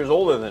 2 years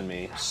older than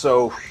me,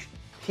 so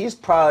he's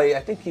probably, I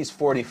think he's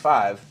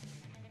 45.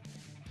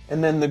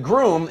 And then the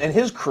groom and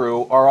his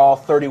crew are all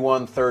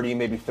 31, 30,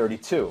 maybe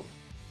 32.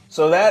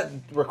 So that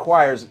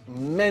requires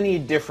many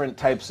different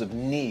types of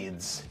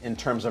needs in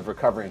terms of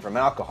recovering from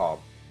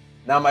alcohol.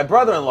 Now, my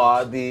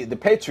brother-in-law, the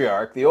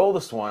patriarch, the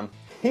oldest one,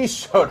 he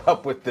showed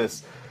up with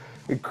this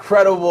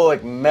incredible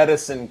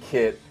medicine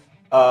kit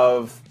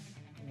of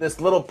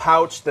this little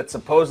pouch that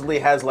supposedly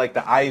has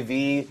the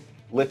IV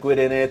liquid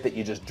in it that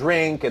you just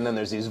drink, and then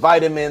there's these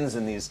vitamins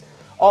and these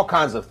all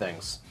kinds of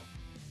things.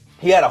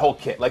 He had a whole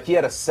kit. He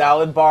had a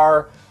salad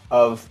bar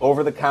of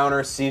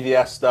over-the-counter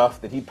CVS stuff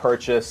that he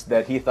purchased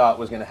that he thought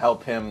was going to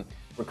help him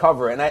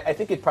recover, and I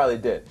think it probably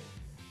did.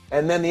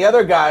 And then the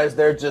other guys,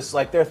 they're just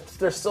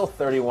they're still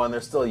 31,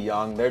 they're still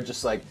young, they're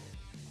just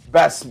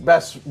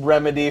best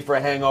remedy for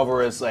a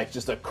hangover is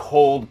just a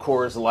cold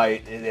Coors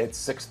Light at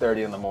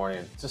 6:30 in the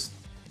morning,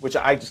 which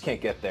I just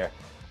can't get there.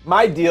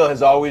 My deal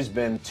has always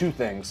been two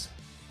things.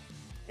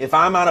 If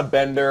I'm on a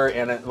bender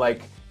and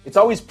it's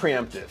always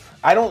preemptive.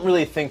 I don't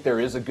really think there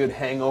is a good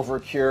hangover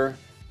cure.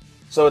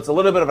 So it's a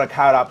little bit of a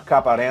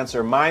cop-out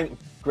answer. My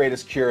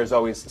greatest cure is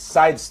always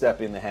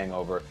sidestepping the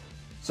hangover.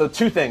 So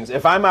two things.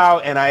 If I'm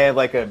out and I have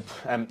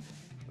a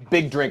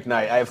big drink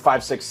night, I have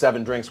 5, 6,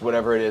 7 drinks,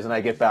 whatever it is, and I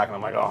get back and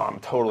I'm oh, I'm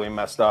totally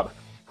messed up.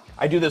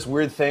 I do this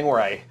weird thing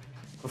where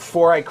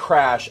before I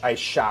crash, I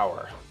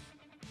shower.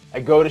 I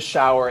go to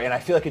shower and I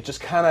feel it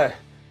just kind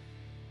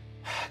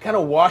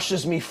of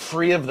washes me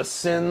free of the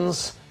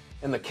sins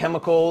and the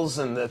chemicals,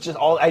 and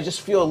I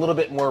just feel a little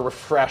bit more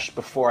refreshed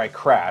before I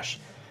crash.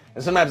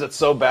 And sometimes it's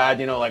so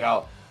bad,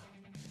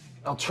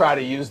 I'll try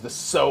to use the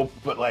soap,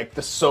 but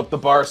the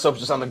bar soap's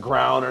just on the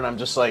ground, and I'm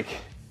just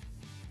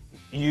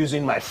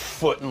using my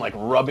foot and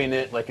rubbing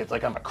it like it's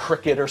I'm a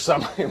cricket or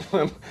something.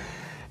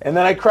 And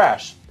then I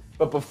crash.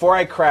 But before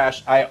I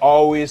crash, I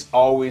always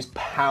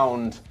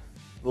pound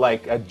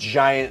a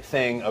giant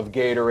thing of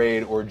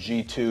Gatorade or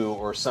G2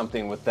 or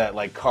something with that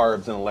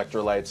carbs and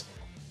electrolytes,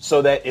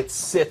 so that it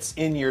sits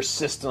in your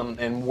system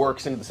and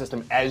works into the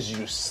system as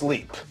you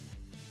sleep.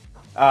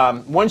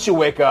 Once you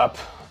wake up,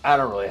 I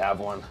don't really have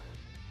one.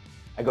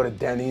 I go to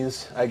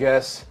Denny's, I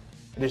guess.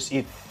 I just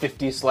eat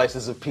 50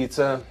 slices of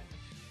pizza.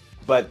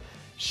 But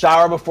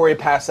shower before you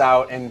pass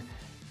out, and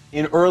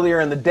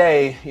earlier in the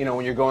day,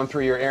 when you're going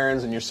through your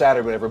errands and you're sad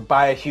or whatever,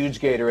 buy a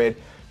huge Gatorade,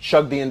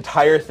 chug the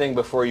entire thing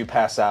before you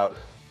pass out.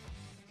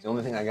 It's the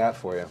only thing I got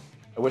for you.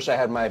 I wish I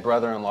had my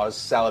brother-in-law's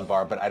salad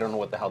bar, but I don't know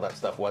what the hell that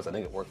stuff was. I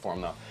think it worked for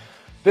him, though.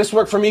 This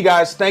worked for me,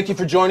 guys. Thank you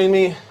for joining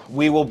me.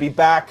 We will be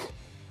back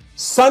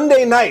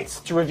Sunday night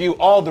to review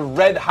all the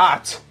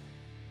red-hot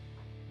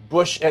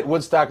Busch at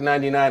Woodstock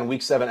 99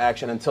 Week 7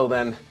 action. Until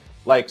then,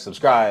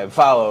 subscribe,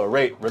 follow,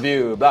 rate,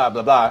 review, blah,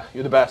 blah, blah.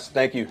 You're the best.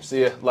 Thank you.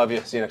 See you. Love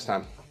you. See you next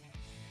time.